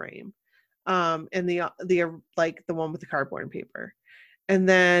the A-frame. And the like the one with the cardboard and paper. And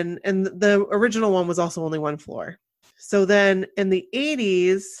then the original one was also only one floor. So then in the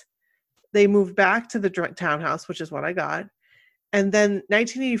 80s, they moved back to the townhouse, which is what I got. And then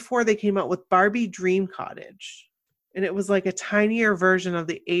 1984, they came out with Barbie Dream Cottage. And it was like a tinier version of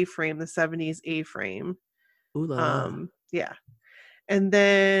the A-frame, the 70s A-frame. Ooh la la. Yeah. And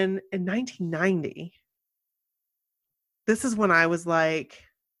then in 1990, this is when I was like,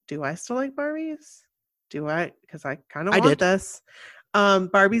 do I still like Barbies? Do I? Because I kind of want did. this.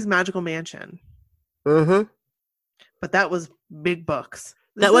 Barbie's Magical Mansion. Mm-hmm. But that was big bucks.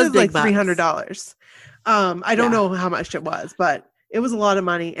 That was big like bucks. $300. I don't know how much it was, but it was a lot of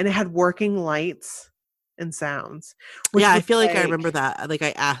money, and it had working lights and sounds. Yeah, I feel like I remember that. Like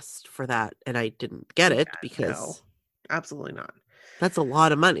I asked for that and I didn't get it because no, absolutely not. That's a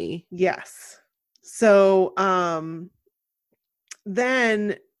lot of money. Yes. So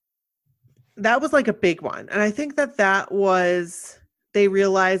then that was like a big one, and I think that was they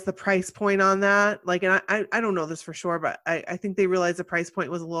realized the price point on that. Like, and I don't know this for sure, but I think they realized the price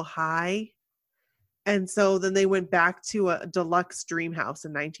point was a little high. And so then they went back to a deluxe dream house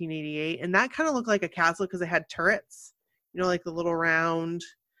in 1988. And that kind of looked like a castle because it had turrets, you know, like the little round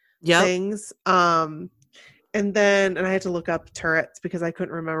things. And I had to look up turrets because I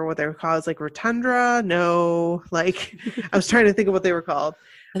couldn't remember what they were called. It's like Rotundra. No, like I was trying to think of what they were called.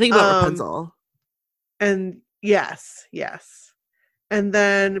 I think about Rapunzel. And yes. And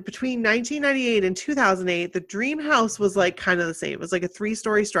then between 1998 and 2008, the dream house was like kind of the same. It was like a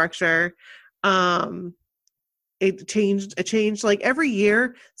 3-story structure. It changed like every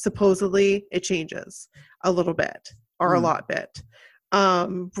year. Supposedly it changes a little bit or a lot bit.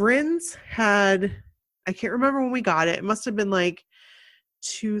 Bryn's had, I can't remember when we got it. It must have been like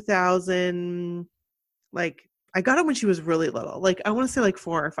 2000. Like I got it when she was really little. Like I want to say like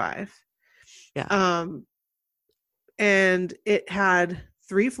 4 or 5. Yeah. And it had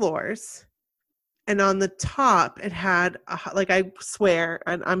 3 floors. And on the top, it had, like, I swear,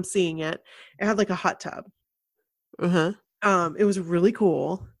 and I'm seeing it, it had like a hot tub. Uh-huh. It was really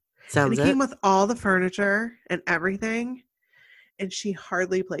cool. Sounds and it came with all the furniture and everything. And she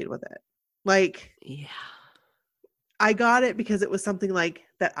hardly played with it. Like, yeah, I got it because it was something like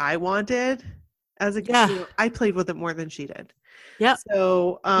that I wanted as a kid. Yeah. You know, I played with it more than she did. Yep.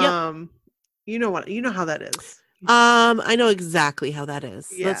 So, you know how that is. I know exactly how that is.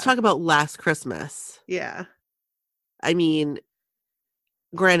 Yeah. Let's talk about Last Christmas. Yeah. I mean,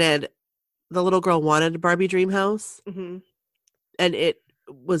 granted, the little girl wanted a Barbie dream house, Mm-hmm. and it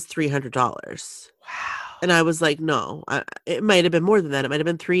was $300. Wow. And I was like, no, it might have been more than that. It might have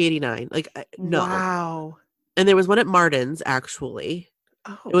been $389. Like, no. Wow. And there was one at Martin's, actually.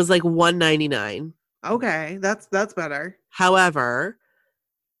 Oh. It was like $199. Okay, that's better. However,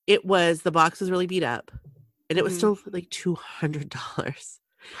 the box was really beat up, and it was Mhm. still like $200.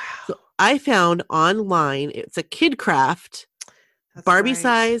 Wow. So I found online, it's a KidCraft That's Barbie right.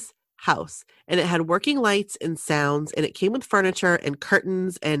 size house, and it had working lights and sounds, and it came with furniture and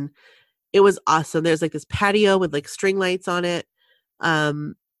curtains, and it was awesome. There's like this patio with like string lights on it.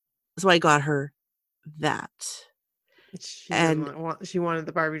 So I got her that. She wanted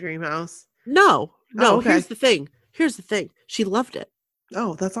the Barbie dream house. No. Oh, okay. Here's the thing. She loved it.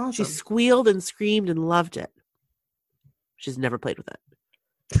 Oh, that's awesome. She squealed and screamed and loved it. She's never played with it.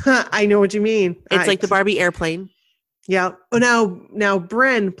 I know what you mean. It's like the Barbie airplane. Yeah. Oh, now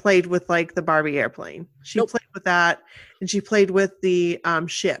Bryn played with like the Barbie airplane. She played with that, and she played with the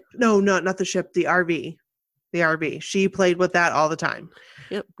ship. No, not the ship. The RV. The RV. She played with that all the time.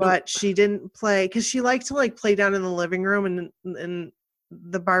 Yep. But she didn't play because she liked to like play down in the living room, and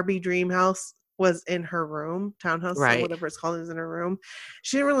the Barbie dream house was in her room, townhouse, Right. or whatever it's called, is in her room.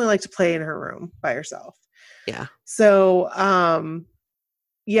 She didn't really like to play in her room by herself. Yeah. So,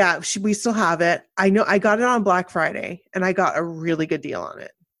 we still have it. I know I got it on Black Friday, and I got a really good deal on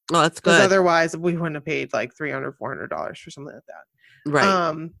it. Oh, that's good. Because otherwise, we wouldn't have paid like $300, $400 for something like that.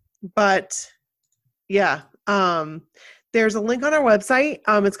 Right. But yeah, there's a link on our website.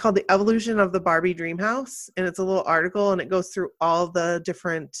 It's called The Evolution of the Barbie Dream House, and it's a little article, and it goes through all the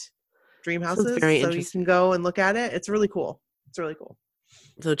different dream houses. Sounds very so you interesting. can go and look at it. It's really cool.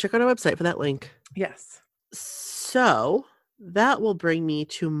 So check out our website for that link. Yes. So that will bring me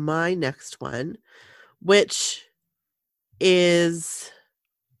to my next one, which is,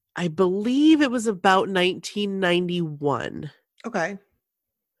 I believe it was about 1991. Okay.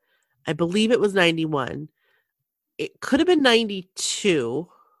 I believe it was 91. It could have been 92.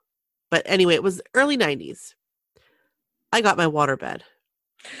 But anyway, it was early 90s. I got my waterbed.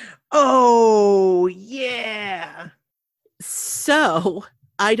 Oh, yeah. So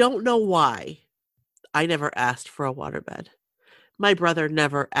I don't know why I never asked for a waterbed. My brother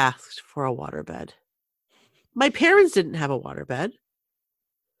never asked for a waterbed. My parents didn't have a waterbed.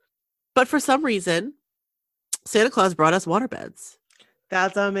 But for some reason, Santa Claus brought us waterbeds.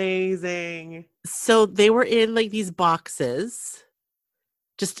 That's amazing. So they were in like these boxes,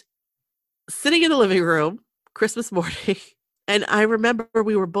 just sitting in the living room, Christmas morning. And I remember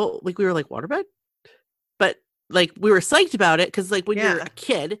we were like, waterbed? But like, we were psyched about it because like when you're a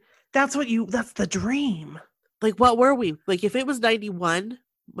kid. That's the dream. Like, what were we? Like, if it was 91,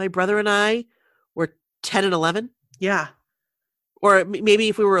 my brother and I were 10 and 11. Yeah. Or maybe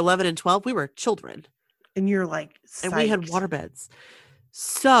if we were 11 and 12, we were children. And you're like, psyched. And we had waterbeds.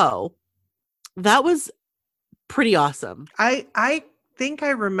 So that was pretty awesome. I think I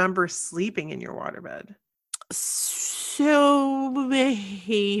remember sleeping in your waterbed. So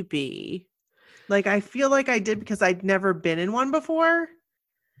maybe. Like, I feel like I did because I'd never been in one before.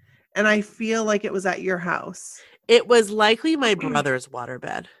 And I feel like it was at your house. It was likely my brother's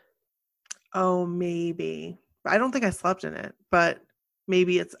waterbed. Oh, maybe. I don't think I slept in it, but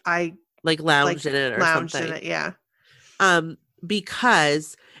maybe I lounged in it or something. In it, yeah.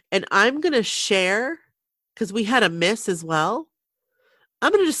 Because, and I'm going to share, because we had a miss as well.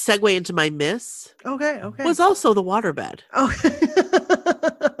 I'm going to just segue into my miss. Okay. Was also the waterbed. Oh.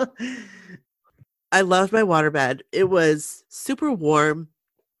 I loved my waterbed. It was super warm.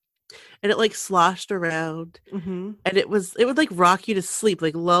 And it like sloshed around. Mm-hmm. And it would like rock you to sleep,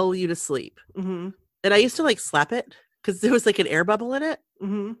 like lull you to sleep. Mm-hmm. And I used to like slap it because there was like an air bubble in it.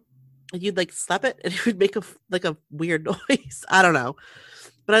 Mm-hmm. And you'd like slap it and it would make a weird noise. I don't know.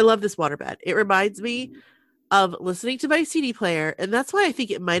 But I love this waterbed. It reminds me of listening to my CD player. And that's why I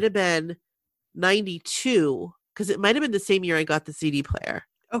think it might have been 92, because it might have been the same year I got the CD player.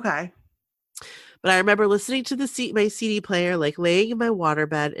 Okay. But I remember listening to my CD player, like laying in my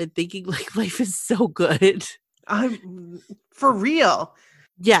waterbed and thinking like life is so good. For real.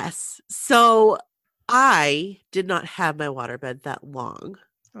 Yes. So I did not have my waterbed that long.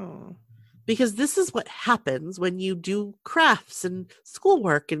 Oh. Because this is what happens when you do crafts and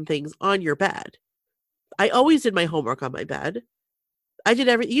schoolwork and things on your bed. I always did my homework on my bed. I did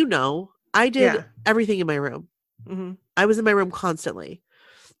I did everything in my room. Mm-hmm. I was in my room constantly.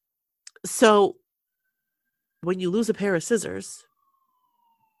 So when you lose a pair of scissors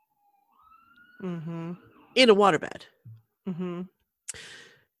mm-hmm. in a waterbed, mm-hmm.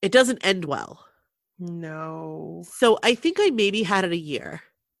 it doesn't end well. No. So I think I maybe had it a year.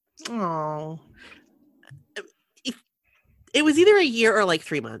 Oh. It was either a year or like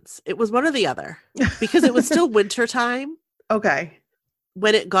 3 months. It was one or the other because it was still winter time. Okay.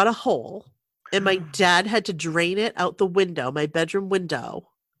 When it got a hole and my dad had to drain it out the window, my bedroom window.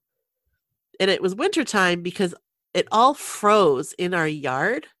 And it was wintertime because it all froze in our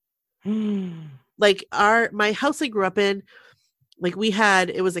yard. Like my house I grew up in, like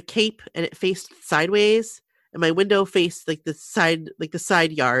it was a cape and it faced sideways and my window faced like the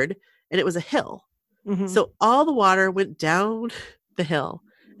side yard and it was a hill. Mm-hmm. So all the water went down the hill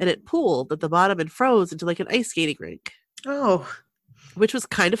and it pooled at the bottom and froze into like an ice skating rink. Oh. Which was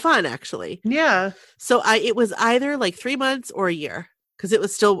kind of fun actually. Yeah. So it was either like 3 months or a year. Because it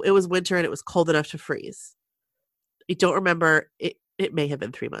was winter and it was cold enough to freeze. I don't remember. It may have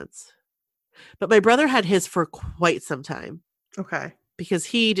been 3 months. But my brother had his for quite some time. Okay. Because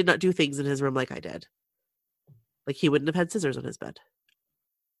he did not do things in his room like I did. Like he wouldn't have had scissors on his bed.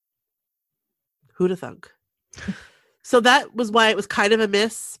 Who'da thunk? So that was why it was kind of a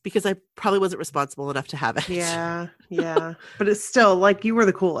miss, because I probably wasn't responsible enough to have it. Yeah. But it's still like you were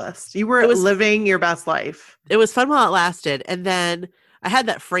the coolest. You were living your best life. It was fun while it lasted. And then I had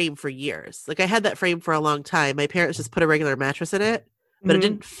that frame for years. Like I had that frame for a long time. My parents just put a regular mattress in it, but it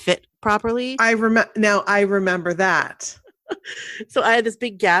didn't fit properly. I remember that. So I had this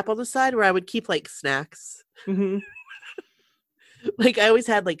big gap on the side where I would keep like snacks. Mm-hmm. Like I always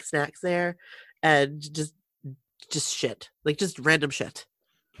had like snacks there and just shit, like just random shit.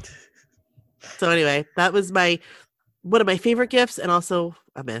 So anyway, that was one of my favorite gifts and also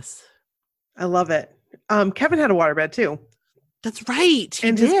a miss. I love it. Kevin had a waterbed too. That's right.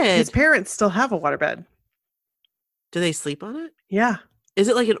 And his parents still have a waterbed. Do they sleep on it? Yeah. Is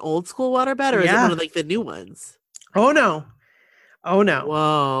it like an old school waterbed or is it one of like the new ones? Oh no.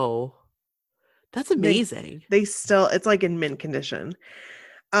 Whoa. That's amazing. They still, it's like in mint condition.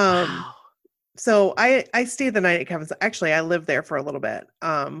 Wow. So I stayed the night at Kevin's. Actually, I lived there for a little bit.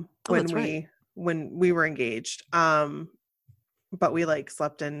 When we were engaged. But we like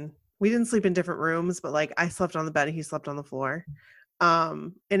slept in we didn't sleep in different rooms, but like I slept on the bed and he slept on the floor.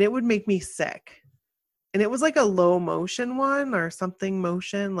 And it would make me sick. And it was like a low motion one or something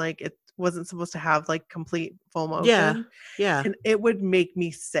motion. Like it wasn't supposed to have like complete full motion. Yeah. And it would make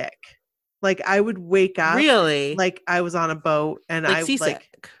me sick. Like I would wake up Really? like I was on a boat and Like I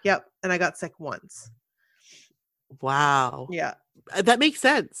seasick. Yep. And I got sick once. Wow. Yeah. That makes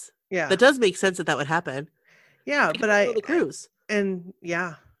sense. Yeah. That does make sense that would happen. Yeah. But the cruise. And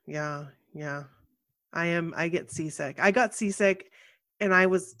yeah. I get seasick. I got seasick and I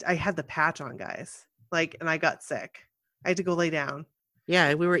had the patch on, guys. Like, and I got sick. I had to go lay down.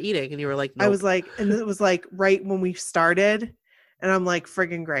 Yeah, we were eating and you were like, nope. I was like, and it was like right when we started. And I'm like,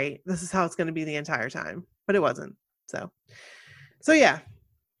 friggin' great. This is how it's going to be the entire time. But it wasn't. So yeah,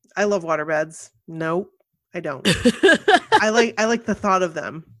 I love waterbeds. Nope, I don't. I like the thought of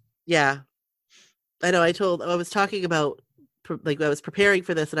them. Yeah. I know. I was talking about, like, I was preparing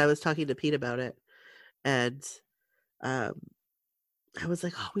for this and I was talking to Pete about it. And I was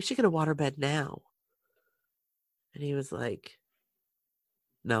like, oh, we should get a waterbed now. And he was like,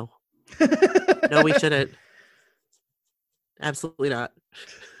 no, we shouldn't. Absolutely not.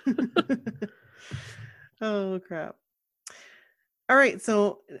 Oh, crap. All right.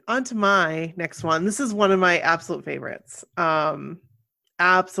 So on to my next one. This is one of my absolute favorites.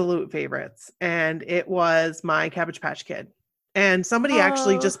 Absolute favorites. And it was my Cabbage Patch Kid. And somebody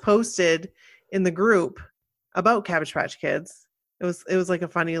actually just posted in the group about Cabbage Patch Kids. It was like a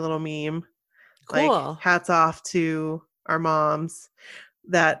funny little meme. Cool. Like, hats off to our moms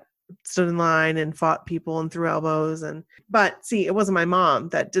that stood in line and fought people and threw elbows. But see, it wasn't my mom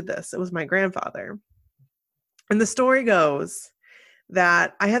that did this. It was my grandfather. And the story goes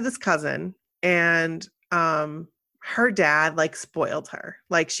that I had this cousin and her dad like spoiled her.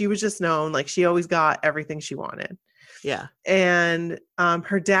 Like she was just known, like she always got everything she wanted. Yeah. And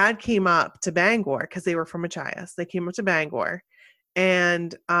her dad came up to Bangor because they were from Machias. They came up to Bangor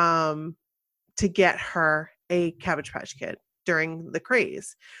and to get her a Cabbage Patch Kid during the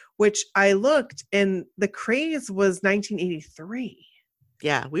craze, which I looked and the craze was 1983.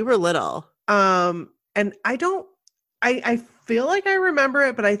 Yeah, we were little. And I feel like I remember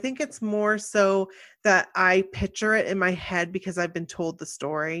it, but I think it's more so that I picture it in my head because I've been told the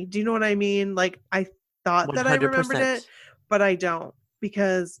story. Do you know what I mean? Like I thought 100%. That I remembered it, but I don't,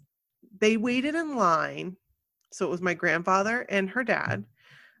 because they waited in line. So it was my grandfather and her dad,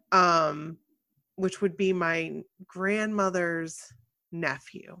 which would be my grandmother's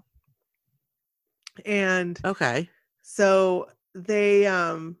nephew. And okay. So they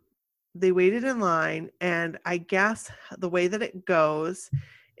waited in line, and I guess the way that it goes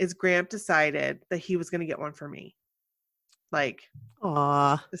is Gramp decided that he was going to get one for me. Like,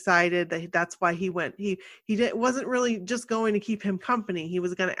 decided that that's why he went. He wasn't really just going to keep him company. He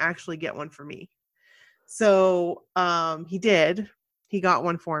was going to actually get one for me. So he did. He got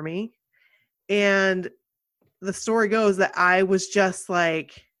one for me. And the story goes that I was just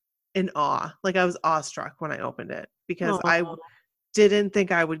like in awe. Like I was awestruck when I opened it because I didn't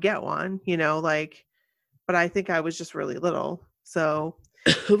think I would get one, like, but I think I was just really little. So,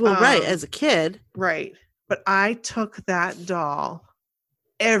 well, right. As a kid. Right. But I took that doll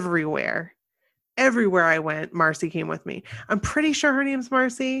everywhere I went. Marcy came with me. I'm pretty sure her name's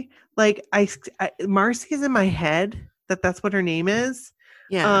Marcy. Like Marcy's in my head that's what her name is.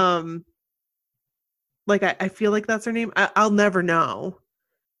 Yeah. Like I feel like that's her name. I'll never know.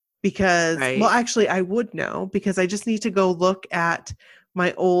 Because, well, actually, I would know because I just need to go look at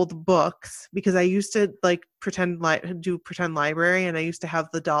my old books because I used to like do pretend library and I used to have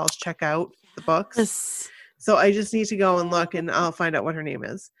the dolls check out the books. Yes. So I just need to go and look and I'll find out what her name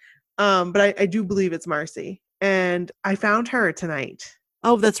is. But I do believe it's Marcy. And I found her tonight.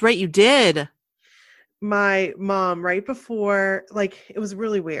 Oh, that's right. You did. My mom, right before, like, it was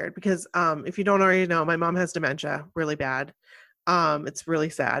really weird because if you don't already know, my mom has dementia really bad. It's really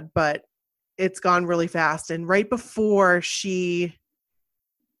sad, but it's gone really fast. And right before she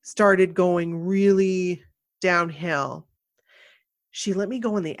started going really downhill, she let me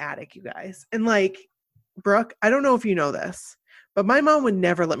go in the attic, you guys. And like, Brooke, I don't know if you know this, but my mom would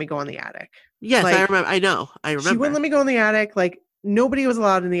never let me go in the attic. Yes, like, I remember. I know. I remember. She wouldn't let me go in the attic. Like nobody was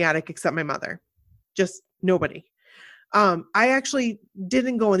allowed in the attic except my mother. Just nobody. I actually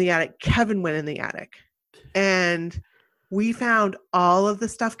didn't go in the attic. Kevin went in the attic. And we found all of the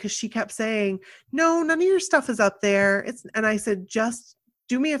stuff because she kept saying, no, none of your stuff is up there. And I said, just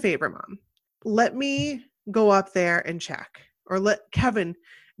do me a favor, Mom. Let me go up there and check. Or let Kevin.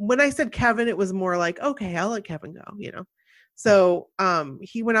 When I said Kevin, it was more like, okay, I'll let Kevin go, So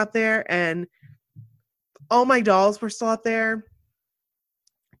he went up there and all my dolls were still up there.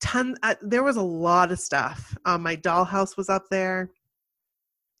 there was a lot of stuff. My dollhouse was up there.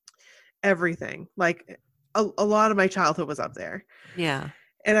 Everything. Like a lot of my childhood was up there. Yeah.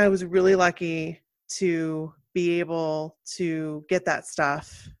 And I was really lucky to be able to get that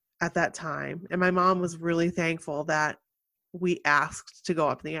stuff at that time. And my mom was really thankful that we asked to go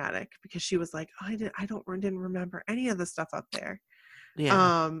up in the attic, because she was like, oh, I didn't remember any of the stuff up there.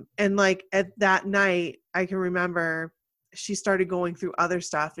 Yeah. And like at that night, I can remember she started going through other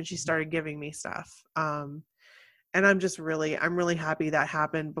stuff and she started giving me stuff. And I'm really happy that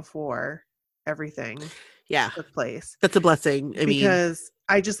happened before everything took place. That's a blessing. Because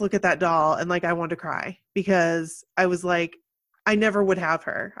I just look at that doll and like I want to cry, because I was like, I never would have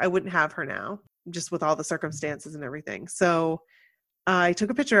her. I wouldn't have her now, just with all the circumstances and everything. So I took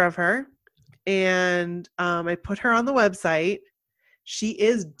a picture of her and I put her on the website. She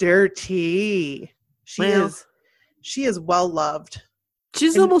is dirty. She is well loved.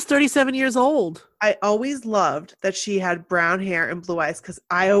 She's almost 37 years old. I always loved that she had brown hair and blue eyes, because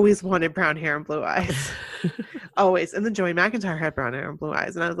I always wanted brown hair and blue eyes. Always. And then Joey McIntyre had brown hair and blue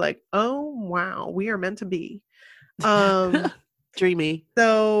eyes. And I was like, oh, wow, we are meant to be. Dreamy.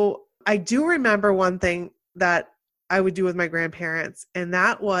 So I do remember one thing that I would do with my grandparents. And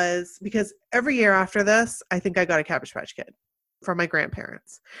that was because every year after this, I think I got a Cabbage Patch Kid from my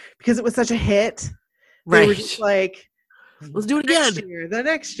grandparents, because it was such a hit. They were just like, let's do it again. The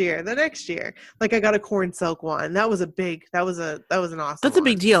next year. Like I got a corn silk one. That was an awesome That's a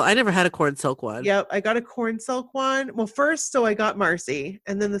big deal. I never had a corn silk one. Yep. I got a corn silk one. Well, first, so I got Marcy,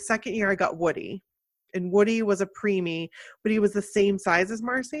 and then the second year I got Woody, and Woody was a preemie, but he was the same size as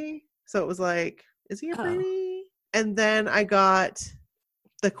Marcy. So it was like, is he a preemie? And then I got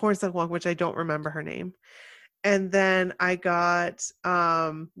the corn silk one, which I don't remember her name. And then I got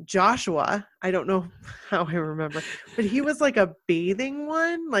Joshua. I don't know how I remember, but he was like a bathing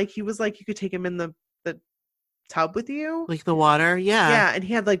one. Like he was like, you could take him in the tub with you. Like the water. Yeah. Yeah. And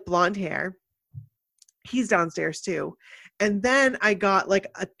he had like blonde hair. He's downstairs too. And then I got like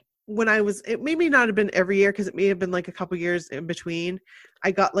it may not have been every year, because it may have been like a couple years in between.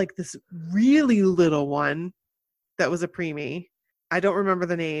 I got like this really little one that was a preemie. I don't remember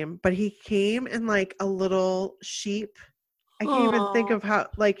the name, but he came in like a little sheep. I can't even think of how,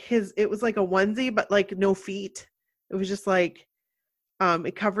 like it was like a onesie, but like no feet. It was just like,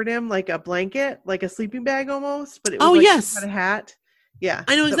 it covered him like a blanket, like a sleeping bag almost, but it was yes. Had a hat. Yeah.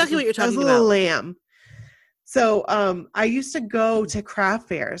 I know exactly what you're talking about. That was a little lamb. So, I used to go to craft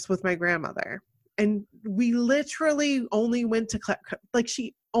fairs with my grandmother, and we literally only went to,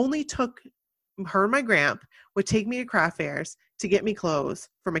 she only took, her and my grandp would take me to craft fairs to get me clothes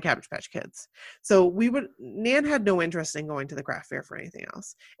for my Cabbage Patch Kids. So Nan had no interest in going to the craft fair for anything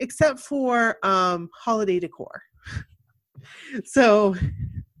else, except for holiday decor. So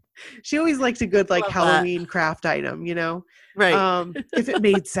she always liked a good like Halloween craft item, Right. If it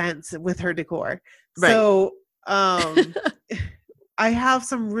made sense with her decor. Right. So I have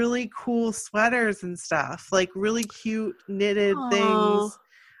some really cool sweaters and stuff, like really cute knitted things.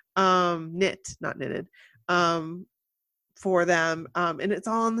 Knit, not knitted. For them. And it's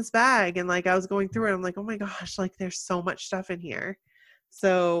all in this bag. And like I was going through it, I'm like, oh my gosh, like there's so much stuff in here.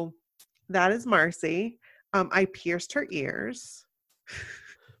 So that is Marcy. I pierced her ears.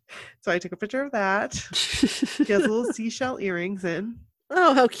 So I took a picture of that. She has little seashell earrings in.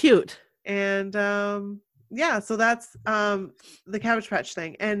 Oh, how cute. And yeah, so that's the Cabbage Patch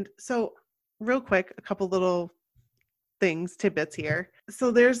thing. And so real quick, a couple little tidbits here.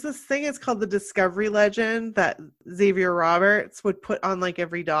 So there's this thing, it's called the Discovery Legend, that Xavier Roberts would put on like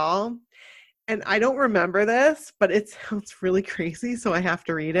every doll. And I don't remember this, but it sounds really crazy, so I have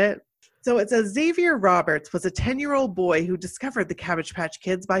to read it. So it says, Xavier Roberts was a 10-year-old boy who discovered the Cabbage Patch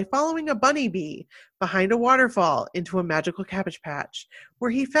Kids by following a bunny bee behind a waterfall into a magical cabbage patch,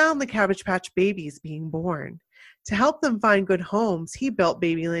 where he found the Cabbage Patch babies being born. To help them find good homes, he built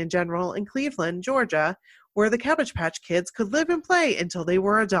Babyland General in Cleveland, Georgia, where the Cabbage Patch Kids could live and play until they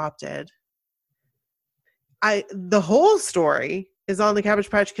were adopted. The whole story is on the Cabbage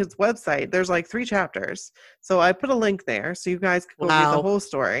Patch Kids website. There's like 3 chapters. So I put a link there so you guys can go read the whole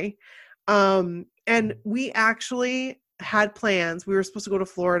story. And we actually had plans. We were supposed to go to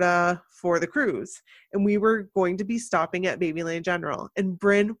Florida for the cruise, and we were going to be stopping at Babyland General. And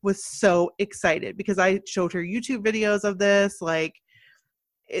Bryn was so excited because I showed her YouTube videos of this, like,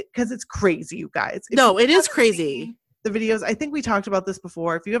 because it's crazy, you guys. It is crazy. The videos, I think we talked about this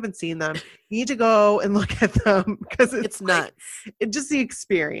before. If you haven't seen them, you need to go and look at them, because it's nuts. Just the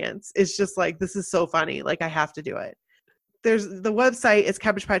experience. It's just like, this is so funny. Like, I have to do it. There's the website is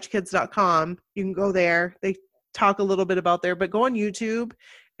cabbagepatchkids.com. You can go there. They talk a little bit about there, but go on YouTube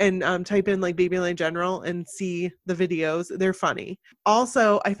and type in like Babyland General and see the videos. They're funny.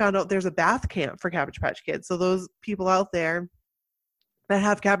 Also, I found out there's a bath camp for Cabbage Patch Kids. So those people out there that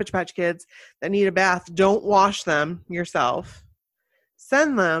have Cabbage Patch Kids that need a bath, don't wash them yourself.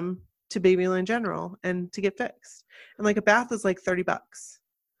 Send them to Babyland General and to get fixed. And like a bath is like $30.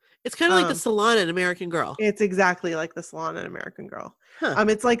 It's kind of like the salon in American Girl. It's exactly like the salon in American Girl. Huh.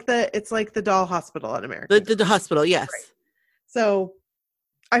 It's like the doll hospital in America. The hospital, yes. Right. So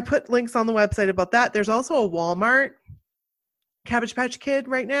I put links on the website about that. There's also a Walmart Cabbage Patch Kid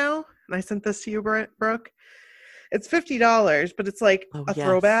right now, and I sent this to you, Brooke. It's $50, but it's like a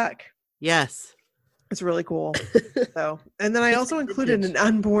throwback. Yes. It's really cool. So, and then I also included an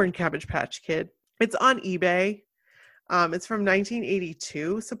unborn Cabbage Patch Kid. It's on eBay. It's from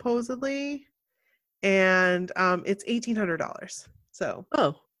 1982, supposedly, and it's $1,800. So,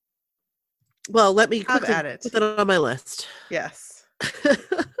 well, let me have at it. Put that on my list. Yes,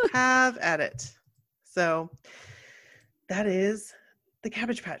 have at it. So, that is the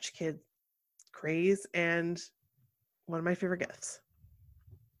Cabbage Patch Kid craze and one of my favorite gifts.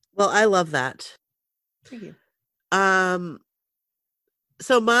 Well, I love that. Thank you.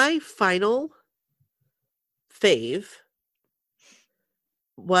 So my final fave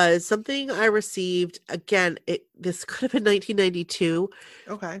was something I received. Again, this could have been 1992.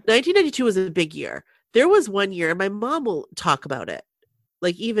 Okay. 1992 was a big year. There was one year, and my mom will talk about it.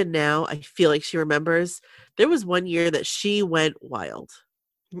 Like even now, I feel like she remembers. There was one year that she went wild.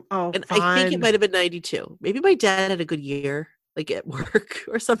 Oh, and fun. I think it might have been 92. Maybe my dad had a good year, like at work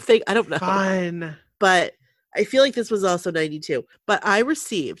or something. I don't know. Fun. But I feel like this was also 92. But I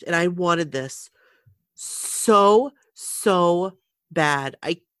received, and I wanted this so bad.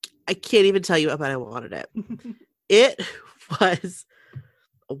 I can't even tell you how bad I wanted it. It was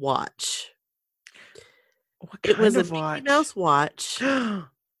a watch. What kind it was of a watch? Mickey Mouse watch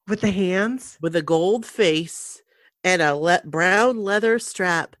with the hands, with a gold face and a brown leather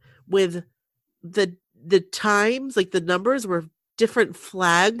strap with the times, like the numbers were different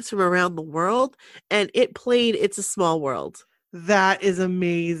flags from around the world, and it played It's a Small World. That is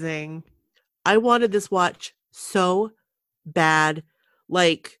amazing. I wanted this watch so bad,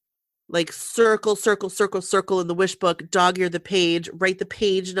 like circle in the wish book, dog-ear the page, write the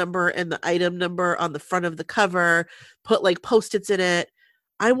page number and the item number on the front of the cover, put like Post-its in it.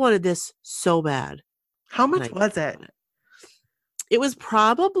 I wanted this so bad. How much was it? It was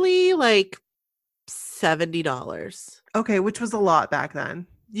probably like $70. Okay, which was a lot back then.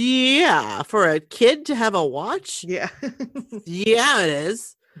 Yeah, for a kid to have a watch? Yeah. Yeah, it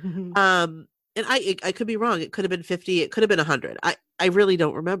is. And I could be wrong. It could have been 50. It could have been 100. I really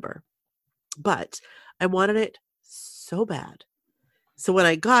don't remember. But I wanted it so bad. So when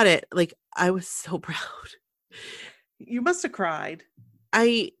I got it, like I was so proud. You must have cried.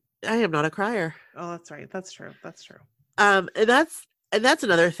 I am not a crier. Oh, that's right. That's true. That's true. And that's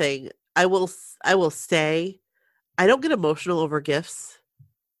another thing. I will say I don't get emotional over gifts.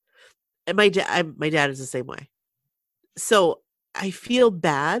 And my dad is the same way. So I feel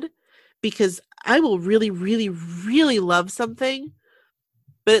bad because I will really, really, really love something,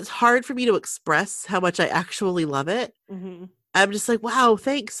 but it's hard for me to express how much I actually love it. Mm-hmm. I'm just like, wow,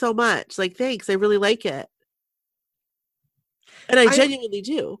 thanks so much. Like, thanks. I really like it. And I genuinely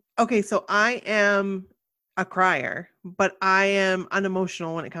do. Okay, so I am a crier, but I am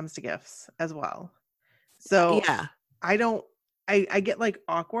unemotional when it comes to gifts as well. So yeah, I get like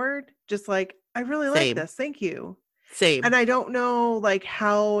awkward, just like, I really like this. Thank you. Same. And I don't know like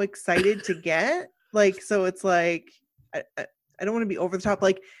how excited to get. Like, so it's like, I don't want to be over the top.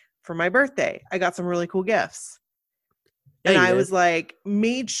 Like for my birthday, I got some really cool gifts. And I was like,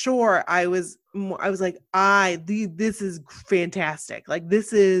 made sure I was like, this is fantastic. Like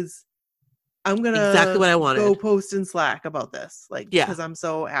this is, I'm going to exactly what I wanted. Go post in Slack about this. Like, because I'm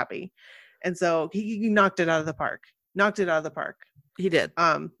so happy. And so he knocked it out of the park. He did.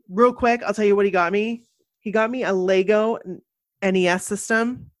 Real quick, I'll tell you what he got me. He got me a Lego NES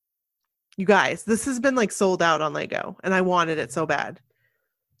system. You guys, this has been like sold out on Lego and I wanted it so bad.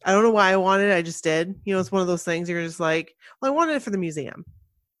 I don't know why I wanted it. I just did. You know, it's one of those things you're just like, well, I wanted it for the museum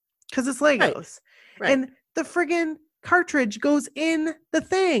because it's Legos. Right. And the friggin' cartridge goes in the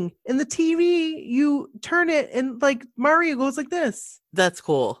thing. In the TV, you turn it and like Mario goes like this. That's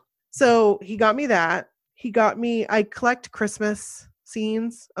cool. So he got me that. I collect Christmas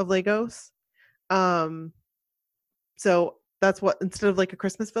scenes of Legos. So that's what, instead of like a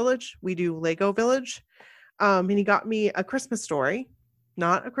Christmas village, we do Lego Village. And he got me A Christmas Story.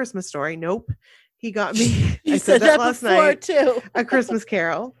 Not A Christmas Story. Nope. He got me. I said that last before night too. A Christmas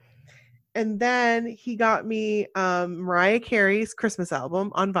Carol. And then he got me Mariah Carey's Christmas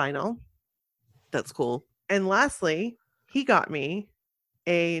album on vinyl. That's cool. And lastly, he got me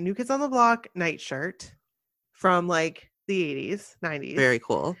a New Kids on the Block nightshirt from like the 80s, 90s. Very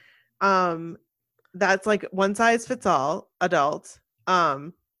cool. That's like one size fits all adult.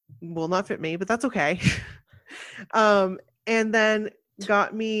 Will not fit me, but that's okay. And then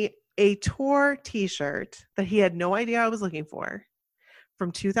got me a tour t-shirt that he had no idea I was looking for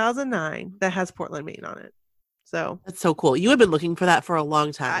from 2009 that has Portland, Maine on it. So that's so cool. You have been looking for that for a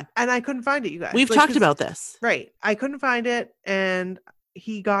long time. And I couldn't find it, you guys. We've talked about this. Right. I couldn't find it and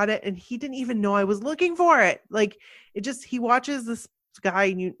he got it and he didn't even know I was looking for it. Like it just, he watches this guy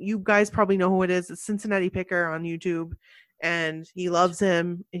and you guys probably know who it is. It's Cincinnati Picker on YouTube and he loves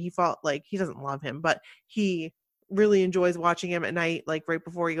him and he felt like he doesn't love him, but he really enjoys watching him at night, like right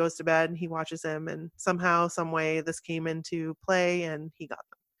before he goes to bed and he watches him and somehow, some way this came into play and he got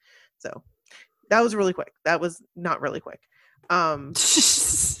them. So that was really quick. That was not really quick.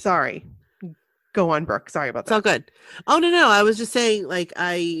 Sorry. Go on, Brooke. Sorry about that. It's all good. Oh, no. I was just saying, like,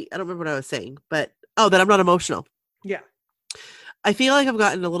 I don't remember what I was saying, but, that I'm not emotional. Yeah. I feel like I've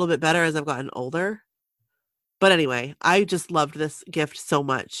gotten a little bit better as I've gotten older. But anyway, I just loved this gift so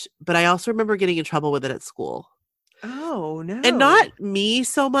much. But I also remember getting in trouble with it at school. Oh, no. And not me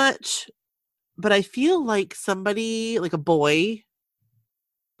so much, but I feel like somebody, like a boy,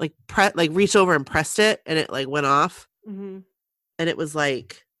 like reached over and pressed it and it like went off. Mm-hmm. And it was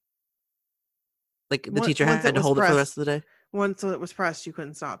like the teacher had to hold it for the rest of the day. Once it was pressed, you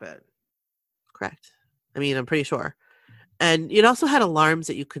couldn't stop it. Correct. I mean, I'm pretty sure. And it also had alarms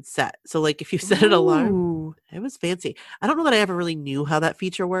that you could set. So like if you set an alarm, it was fancy. I don't know that I ever really knew how that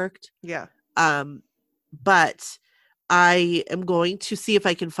feature worked. Yeah. But I am going to see if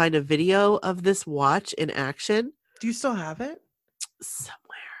I can find a video of this watch in action. Do you still have it? Somewhere.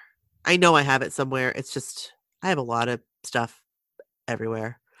 I know I have it somewhere. It's just, I have a lot of stuff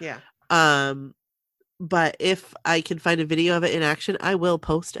everywhere. Yeah. But if I can find a video of it in action, I will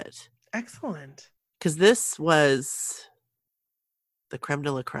post it. Excellent. Because this was the creme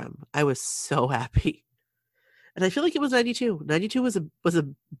de la creme. I was so happy. And I feel like it was 92. 92 was a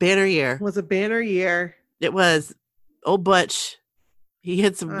banner year. Was a banner year. It was. Old Butch. He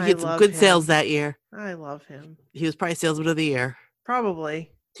had some good sales that year. I love him. He was probably salesman of the year.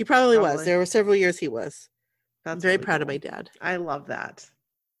 Probably. He probably was. There were several years he was. That's I'm very really proud cool. of my dad. I love that.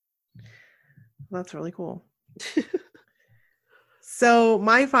 That's really cool. So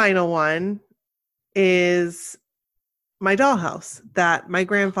my final one is my dollhouse that my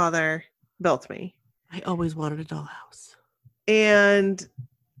grandfather built me. I always wanted a dollhouse. And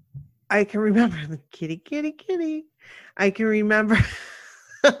I can remember the kitty. I can remember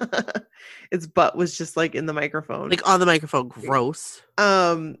its butt was just like in the microphone. Like on the microphone. Gross.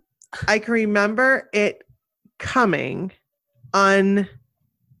 I can remember it coming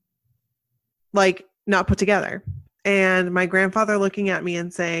not put together. And my grandfather looking at me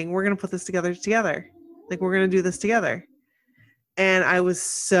and saying, we're going to put this together. Like, we're going to do this together. And I was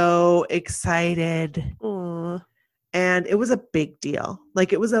so excited. Aww. And it was a big deal.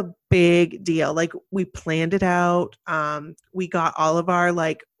 Like, it was a big deal. Like, we planned it out. We got all of our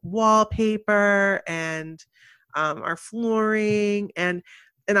like wallpaper and our flooring. And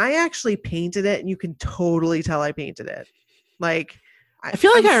I actually painted it. And you can totally tell I painted it. Like, I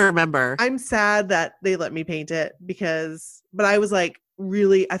feel like I remember. I'm sad that they let me paint it but I was like,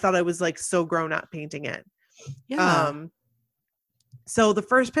 I thought I was like so grown up painting it. Yeah. So the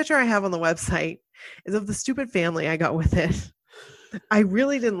first picture I have on the website is of the stupid family I got with it. I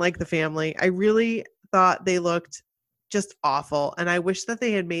really didn't like the family. I really thought they looked just awful. And I wish that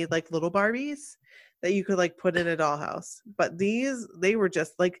they had made like little Barbies that you could like put in a dollhouse. But they were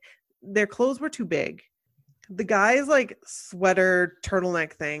just like, their clothes were too big. The guy's like sweater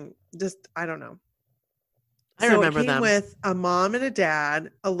turtleneck thing, just I don't know. I remember it came them with a mom and a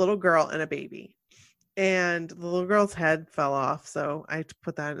dad, a little girl and a baby, and the little girl's head fell off. So I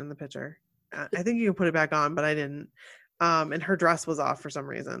put that in the picture. I think you can put it back on, but I didn't. And her dress was off for some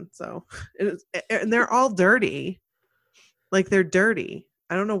reason. So and they're all dirty. Like they're dirty.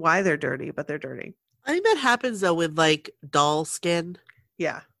 I don't know why they're dirty, but they're dirty. I think that happens though with like doll skin.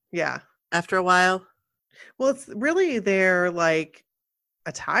 Yeah. Yeah. After a while. Well, it's really their like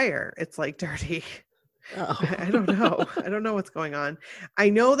attire. It's like dirty. Oh. I don't know. I don't know what's going on. I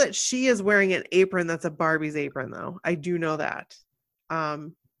know that she is wearing an apron that's a Barbie's apron though. I do know that.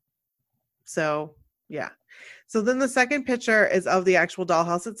 So yeah. So then the second picture is of the actual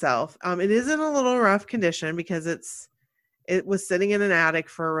dollhouse itself. It is in a little rough condition because it was sitting in an attic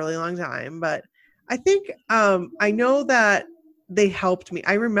for a really long time, but I think I know that they helped me.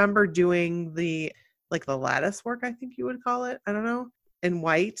 I remember doing the lattice work, I think you would call it. I don't know. In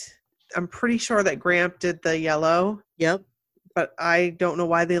white. I'm pretty sure that Gramp did the yellow. Yep. But I don't know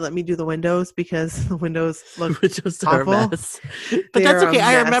why they let me do the windows, because the windows look Windows are a awful. mess. But that's okay.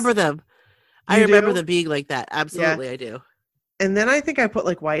 I remember them. I You remember do? them being like that. Absolutely, I do. And then I think I put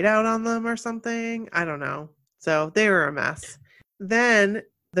like white out on them or something. I don't know. So they were a mess. Then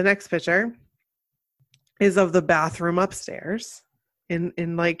the next picture is of the bathroom upstairs in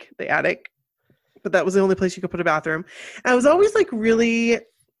like the attic. But that was the only place you could put a bathroom. And I was always like really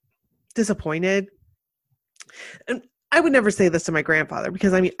disappointed. And I would never say this to my grandfather,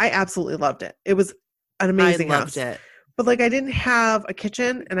 because I mean, I absolutely loved it. It was an amazing house. I loved it. But like, I didn't have a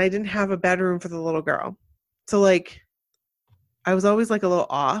kitchen and I didn't have a bedroom for the little girl. So like, I was always like a little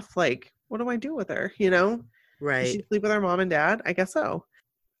off. Like, what do I do with her? You know? Does Right. she sleep with her mom and dad? I guess so.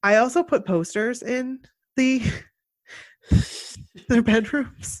 I also put posters in their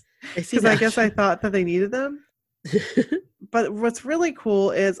bedrooms, I see because I guess I thought that they needed them. But what's really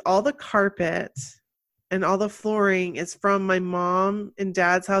cool is all the carpet and all the flooring is from my mom and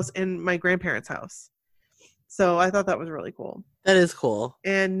dad's house and my grandparents' house. So I thought that was really cool. That is cool.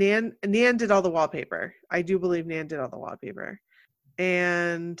 And Nan did all the wallpaper. I do believe Nan did all the wallpaper.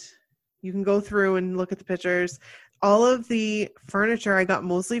 And you can go through and look at the pictures. All of the furniture I got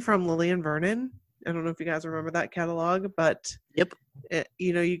mostly from Lillian Vernon. I don't know if you guys remember that catalog, but Yep.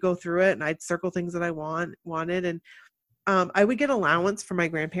 You go through it and I'd circle things that I wanted. And I would get allowance from my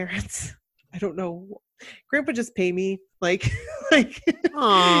grandparents. I don't know. Grandpa just pay me like he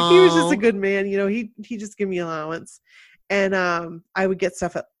was just a good man. You know, he just give me allowance. And I would get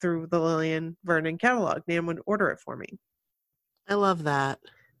stuff through the Lillian Vernon catalog. Nan would order it for me. I love that.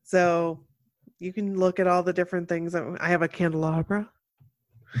 So you can look at all the different things. I have a candelabra.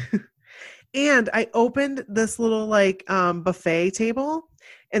 And I opened this little like buffet table,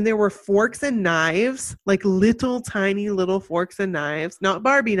 and there were forks and knives, like little tiny little forks and knives, not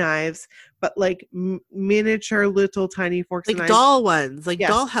Barbie knives, but like miniature little tiny forks and Like knives. doll ones, like Yes,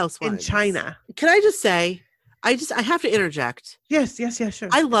 dollhouse ones. in China. Can I just say, I have to interject. Yes, sure.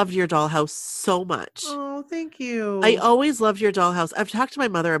 I loved your dollhouse so much. Oh, thank you. I always loved your dollhouse. I've talked to my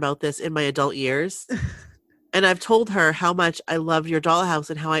mother about this in my adult years. And I've told her how much I loved your dollhouse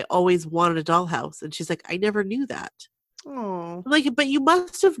and how I always wanted a dollhouse. And she's like, I never knew that. Oh. I'm like, but you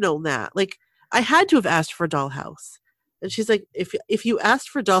must have known that. Like, I had to have asked for a dollhouse. And she's like, if you asked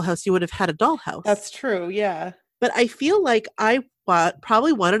for a dollhouse, you would have had a dollhouse. That's true, yeah. But I feel like I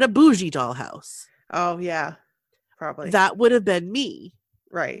probably wanted a bougie dollhouse. Oh, yeah, probably. That would have been me.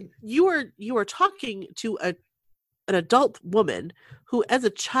 Right. You are talking to an adult woman who, as a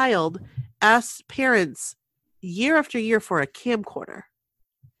child, asked parents year after year for a camcorder.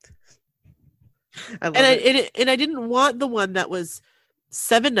 I didn't want the one that was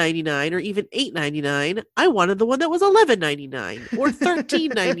 $7.99 or even $8.99. I wanted the one that was $11.99 or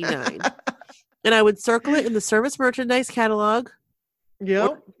 $13.99. And I would circle it in the service merchandise catalog.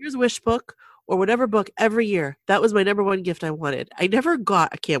 Yep. Here's Wish book or whatever book every year. That was my number one gift I wanted. I never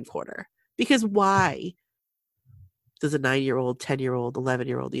got a camcorder, because why does a 9-year-old, 10-year-old,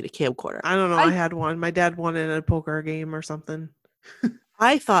 11-year-old need a camcorder? I don't know. I had one. My dad wanted a poker game or something.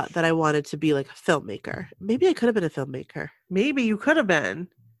 I thought that I wanted to be like a filmmaker. Maybe I could have been a filmmaker. Maybe you could have been.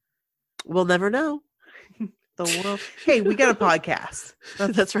 We'll never know. The world. Hey, we got a podcast.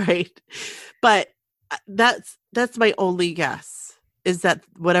 That's right. But that's my only guess, is that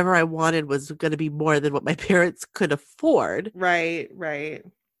whatever I wanted was going to be more than what my parents could afford. Right.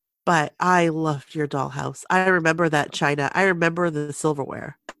 But I loved your dollhouse. I remember that china. I remember the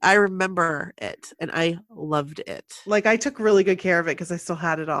silverware. I remember it, and I loved it. Like, I took really good care of it because I still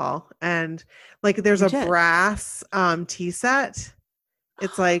had it all. And like, there's a brass tea set.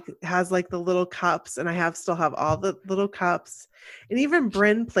 It's like has like the little cups, and I still have all the little cups. And even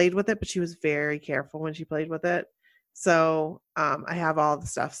Bryn played with it, but she was very careful when she played with it. So I have all the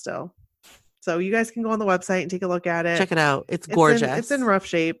stuff still. So you guys can go on the website and take a look at it. Check it out. It's gorgeous. It's in rough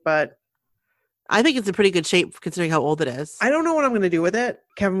shape, but I think it's in pretty good shape considering how old it is. I don't know what I'm going to do with it.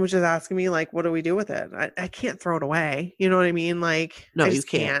 Kevin was just asking me, like, what do we do with it? I can't throw it away. You know what I mean? Like, no, I you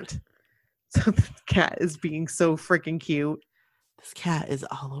can't. So the cat is being so freaking cute. This cat is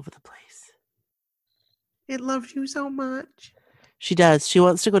all over the place. It loves you so much. She does. She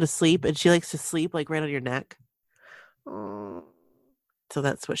wants to go to sleep, and she likes to sleep like right on your neck. Oh. So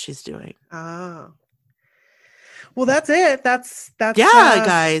that's what she's doing. Oh. Well, that's it. That's yeah,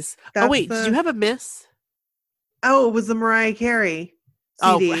 guys. Oh wait, did you have a miss? Oh, it was the Mariah Carey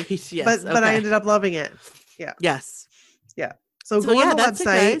CD. Oh, right. Yes. But I ended up loving it. Yeah. Yes. Yeah. So go on the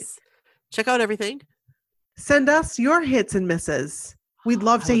website. Check out everything. send us your hits and misses. We'd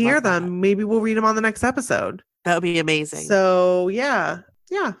love I to would hear love that. them. Maybe we'll read them on the next episode. That would be amazing. So yeah.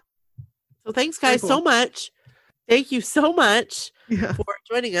 So thanks, Very guys, cool. so much. Thank you so much Yeah. for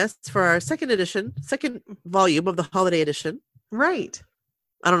joining us for our second volume of the holiday edition. Right.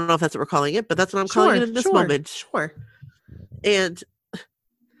 I don't know if that's what we're calling it, but that's what I'm calling it in this moment. Sure. And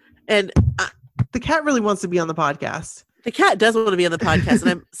the cat really wants to be on the podcast. The cat does want to be on the podcast,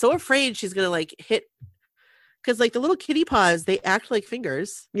 and I'm so afraid she's gonna like hit, because like the little kitty paws, they act like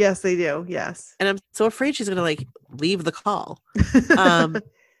fingers. Yes, they do. Yes. And I'm so afraid she's gonna like leave the call.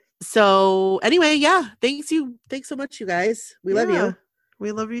 So anyway, yeah. Thanks so much, you guys. We love you.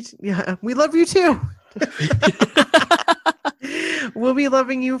 We love you. Yeah, we love you too. We'll be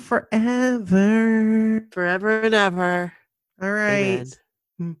loving you forever. Forever and ever. All right.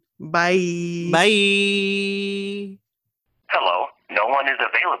 Amen. Bye. Bye. Hello. No one is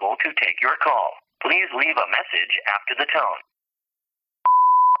available to take your call. Please leave a message after the tone.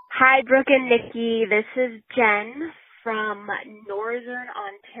 Hi, Brooke and Nikki. This is Jen from Northern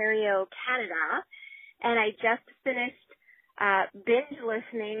Ontario, Canada. And I just finished binge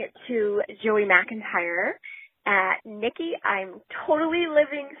listening to Joey McIntyre. Nikki, I'm totally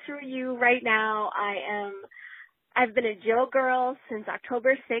living through you right now. I've been a Joe girl since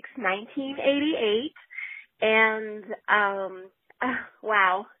October 6, 1988. And,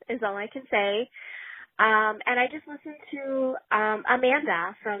 wow, is all I can say. And I just listened to,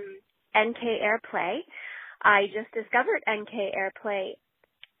 Amanda from NK Airplay. I just discovered NK Airplay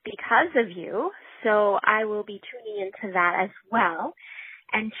because of you. So I will be tuning into that as well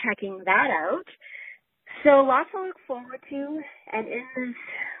and checking that out. So lots to look forward to. And in this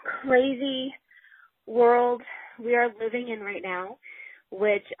crazy world we are living in right now,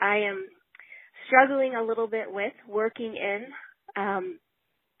 which I am struggling a little bit with, working in,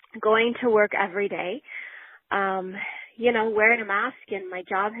 going to work every day, wearing a mask, and my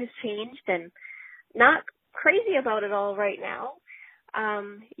job has changed, and not crazy about it all right now.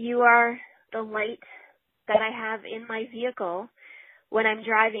 You are the light that I have in my vehicle when I'm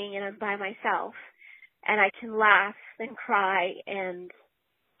driving and I'm by myself, and I can laugh and cry and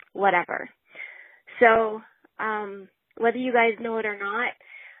whatever. So, whether you guys know it or not,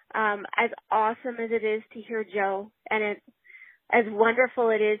 as awesome as it is to hear Joe, and as wonderful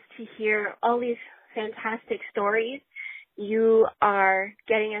it is to hear all these fantastic stories, you are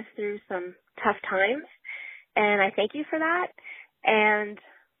getting us through some tough times, and I thank you for that. And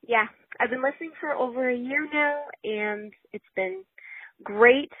yeah, I've been listening for over a year now, and it's been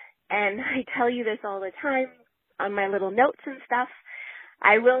great, and I tell you this all the time on my little notes and stuff.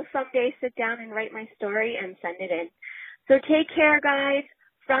 I will someday sit down and write my story and send it in. So take care, guys.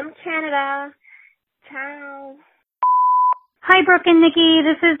 From Canada. Ciao. Hi, Brooke and Nikki.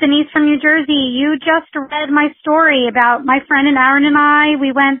 This is Denise from New Jersey. You just read my story about my friend and Aaron and I.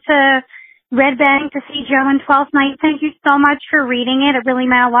 We went to Red Bank to see Joe in 12th Night. Thank you so much for reading it. It really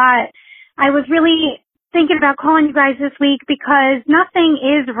meant a lot. I was really thinking about calling you guys this week because nothing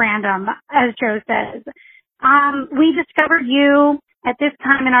is random, as Joe says. We discovered you at this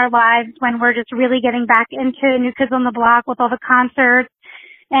time in our lives when we're just really getting back into New Kids on the Block with all the concerts.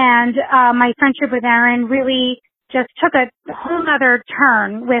 And my friendship with Aaron really just took a whole other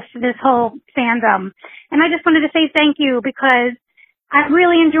turn with this whole fandom. And I just wanted to say thank you because I'm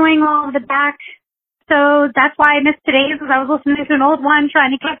really enjoying all of the back. So that's why I missed today's, because I was listening to an old one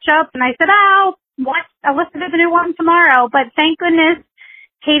trying to catch up. And I said, I'll listen to the new one tomorrow. But thank goodness,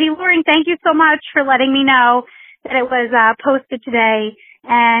 Katie Loring, thank you so much for letting me know that it was posted today.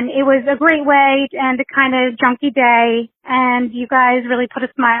 And it was a great way to end a kind of junky day. And you guys really put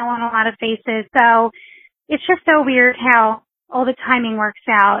a smile on a lot of faces. So it's just so weird how all the timing works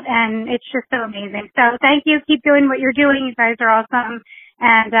out. And it's just so amazing. So thank you. Keep doing what you're doing. You guys are awesome.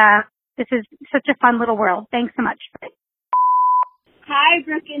 And this is such a fun little world. Thanks so much. Hi,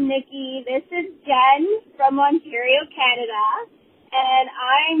 Brooke and Nikki. This is Jen from Ontario, Canada. And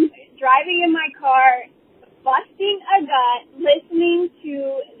I'm driving in my car, busting a gut, listening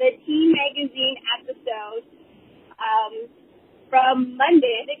to the Teen Magazine episode from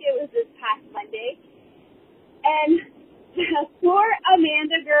Monday. I think it was this past Monday. And poor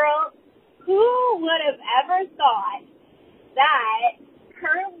Amanda girl, who would have ever thought that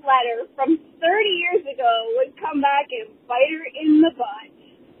her letter from 30 years ago would come back and bite her in the butt?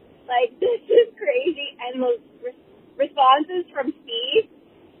 Like, this is crazy. And those responses from Steve,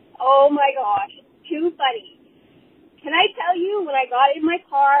 oh my gosh, too funny. Can I tell you, when I got in my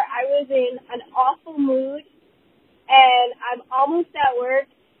car, I was in an awful mood, and I'm almost at work,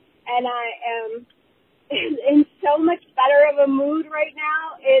 and I am in so much better of a mood right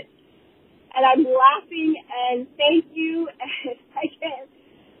now. and I'm laughing, and thank you, and I can't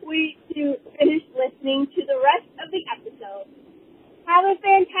wait to finish listening to the rest of the episode. Have a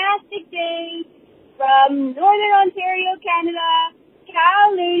fantastic day from Northern Ontario, Canada.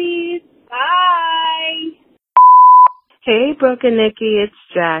 Ciao, ladies. Bye. Hey, Brooke and Nikki, it's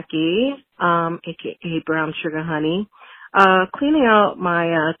Jackie, aka Brown Sugar Honey. Cleaning out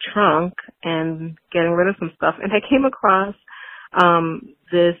my trunk and getting rid of some stuff, and I came across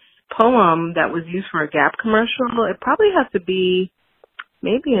this poem that was used for a Gap commercial. It probably has to be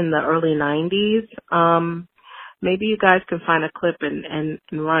maybe in the early 90s. Maybe you guys can find a clip and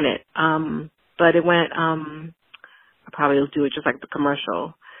run it. But it went, I probably will do it just like the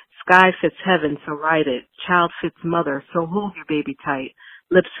commercial. Sky fits heaven, so ride it. Child fits mother, so hold your baby tight.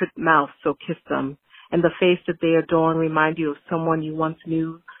 Lips fit mouth, so kiss them. And the face that they adorn remind you of someone you once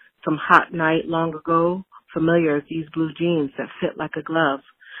knew, some hot night long ago. Familiar as these blue jeans that fit like a glove.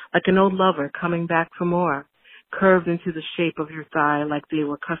 Like an old lover coming back for more. Curved into the shape of your thigh like they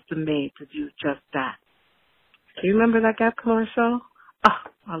were custom made to do just that. Do you remember that Gap commercial? Oh,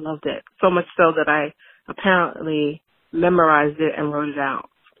 I loved it. So much so that I apparently memorized it and wrote it out.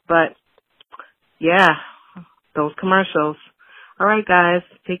 But, yeah, those commercials. All right, guys.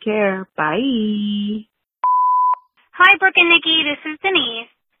 Take care. Bye. Hi, Brooke and Nikki. This is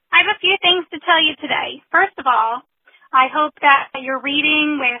Denise. I have a few things to tell you today. First of all, I hope that your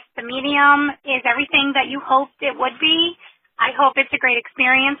reading with the medium is everything that you hoped it would be. I hope it's a great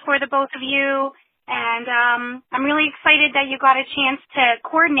experience for the both of you. And I'm really excited that you got a chance to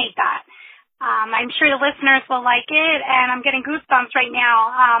coordinate that. I'm sure the listeners will like it, and I'm getting goosebumps right now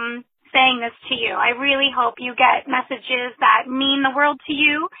saying this to you. I really hope you get messages that mean the world to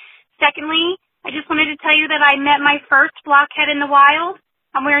you. Secondly, I just wanted to tell you that I met my first blockhead in the wild.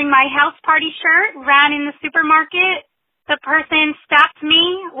 I'm wearing my house party shirt, ran in the supermarket. The person stopped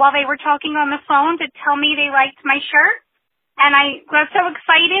me while they were talking on the phone to tell me they liked my shirt. And I got so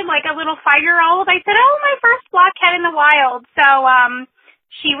excited, like a little 5-year-old. I said, oh, my first blockhead in the wild. So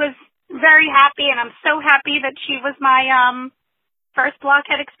she was very happy, and I'm so happy that she was my first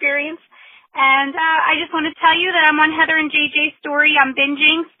blockhead experience. And I just want to tell you that I'm on Heather and JJ's story. I'm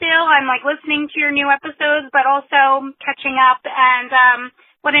binging still. I'm like listening to your new episodes, but also catching up. And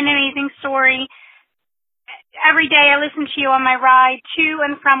what an amazing story. Every day I listen to you on my ride to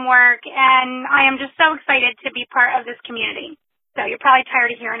and from work, and I am just so excited to be part of this community. So you're probably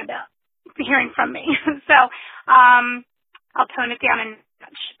tired of hearing from me. So I'll tone it down a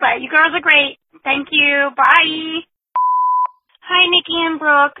notch. But you girls are great. Thank you. Bye. Hi, Nikki and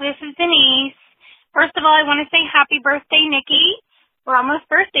Brooke. This is Denise. First of all, I want to say happy birthday, Nikki. We're almost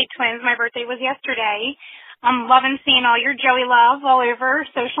birthday twins. My birthday was yesterday. I'm loving seeing all your Joey love all over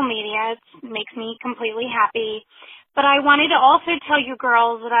social media. It makes me completely happy. But I wanted to also tell you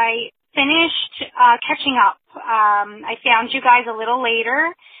girls that I finished catching up. I found you guys a little later.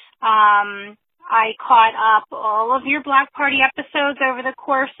 I caught up all of your Black Party episodes over the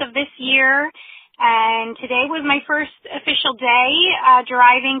course of this year. And today was my first official day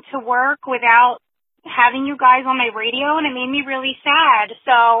driving to work without having you guys on my radio, and it made me really sad.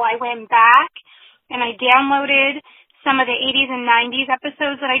 So I went back and I downloaded some of the 80s and 90s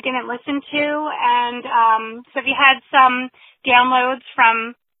episodes that I didn't listen to. And so if you had some downloads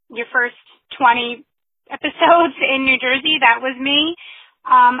from your first 20 episodes in New Jersey, that was me.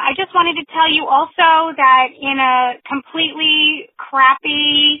 I just wanted to tell you also that in a completely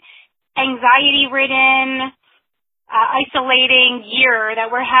crappy, anxiety-ridden, isolating year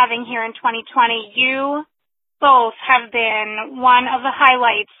that we're having here in 2020, you both have been one of the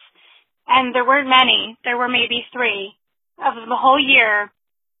highlights. And there weren't many. There were maybe 3 of the whole year.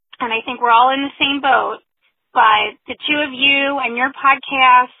 And I think we're all in the same boat. But the two of you and your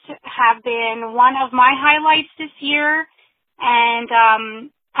podcast have been one of my highlights this year. And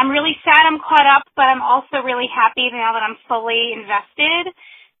I'm really sad I'm caught up, but I'm also really happy now that I'm fully invested.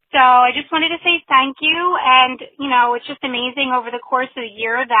 So I just wanted to say thank you. And, you know, it's just amazing over the course of the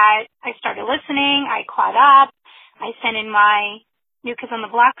year that I started listening. I caught up. I sent in my New Kids on the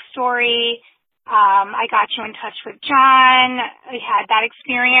Block story. I got you in touch with John. We had that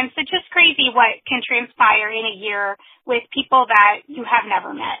experience. It's just crazy what can transpire in a year with people that you have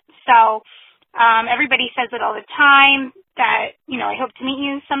never met. So everybody says it all the time that, you know, I hope to meet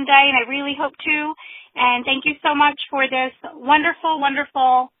you someday, and I really hope to. And thank you so much for this wonderful,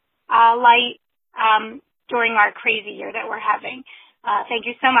 wonderful light during our crazy year that we're having. Thank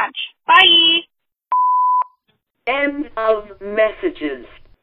you so much. Bye. End of messages.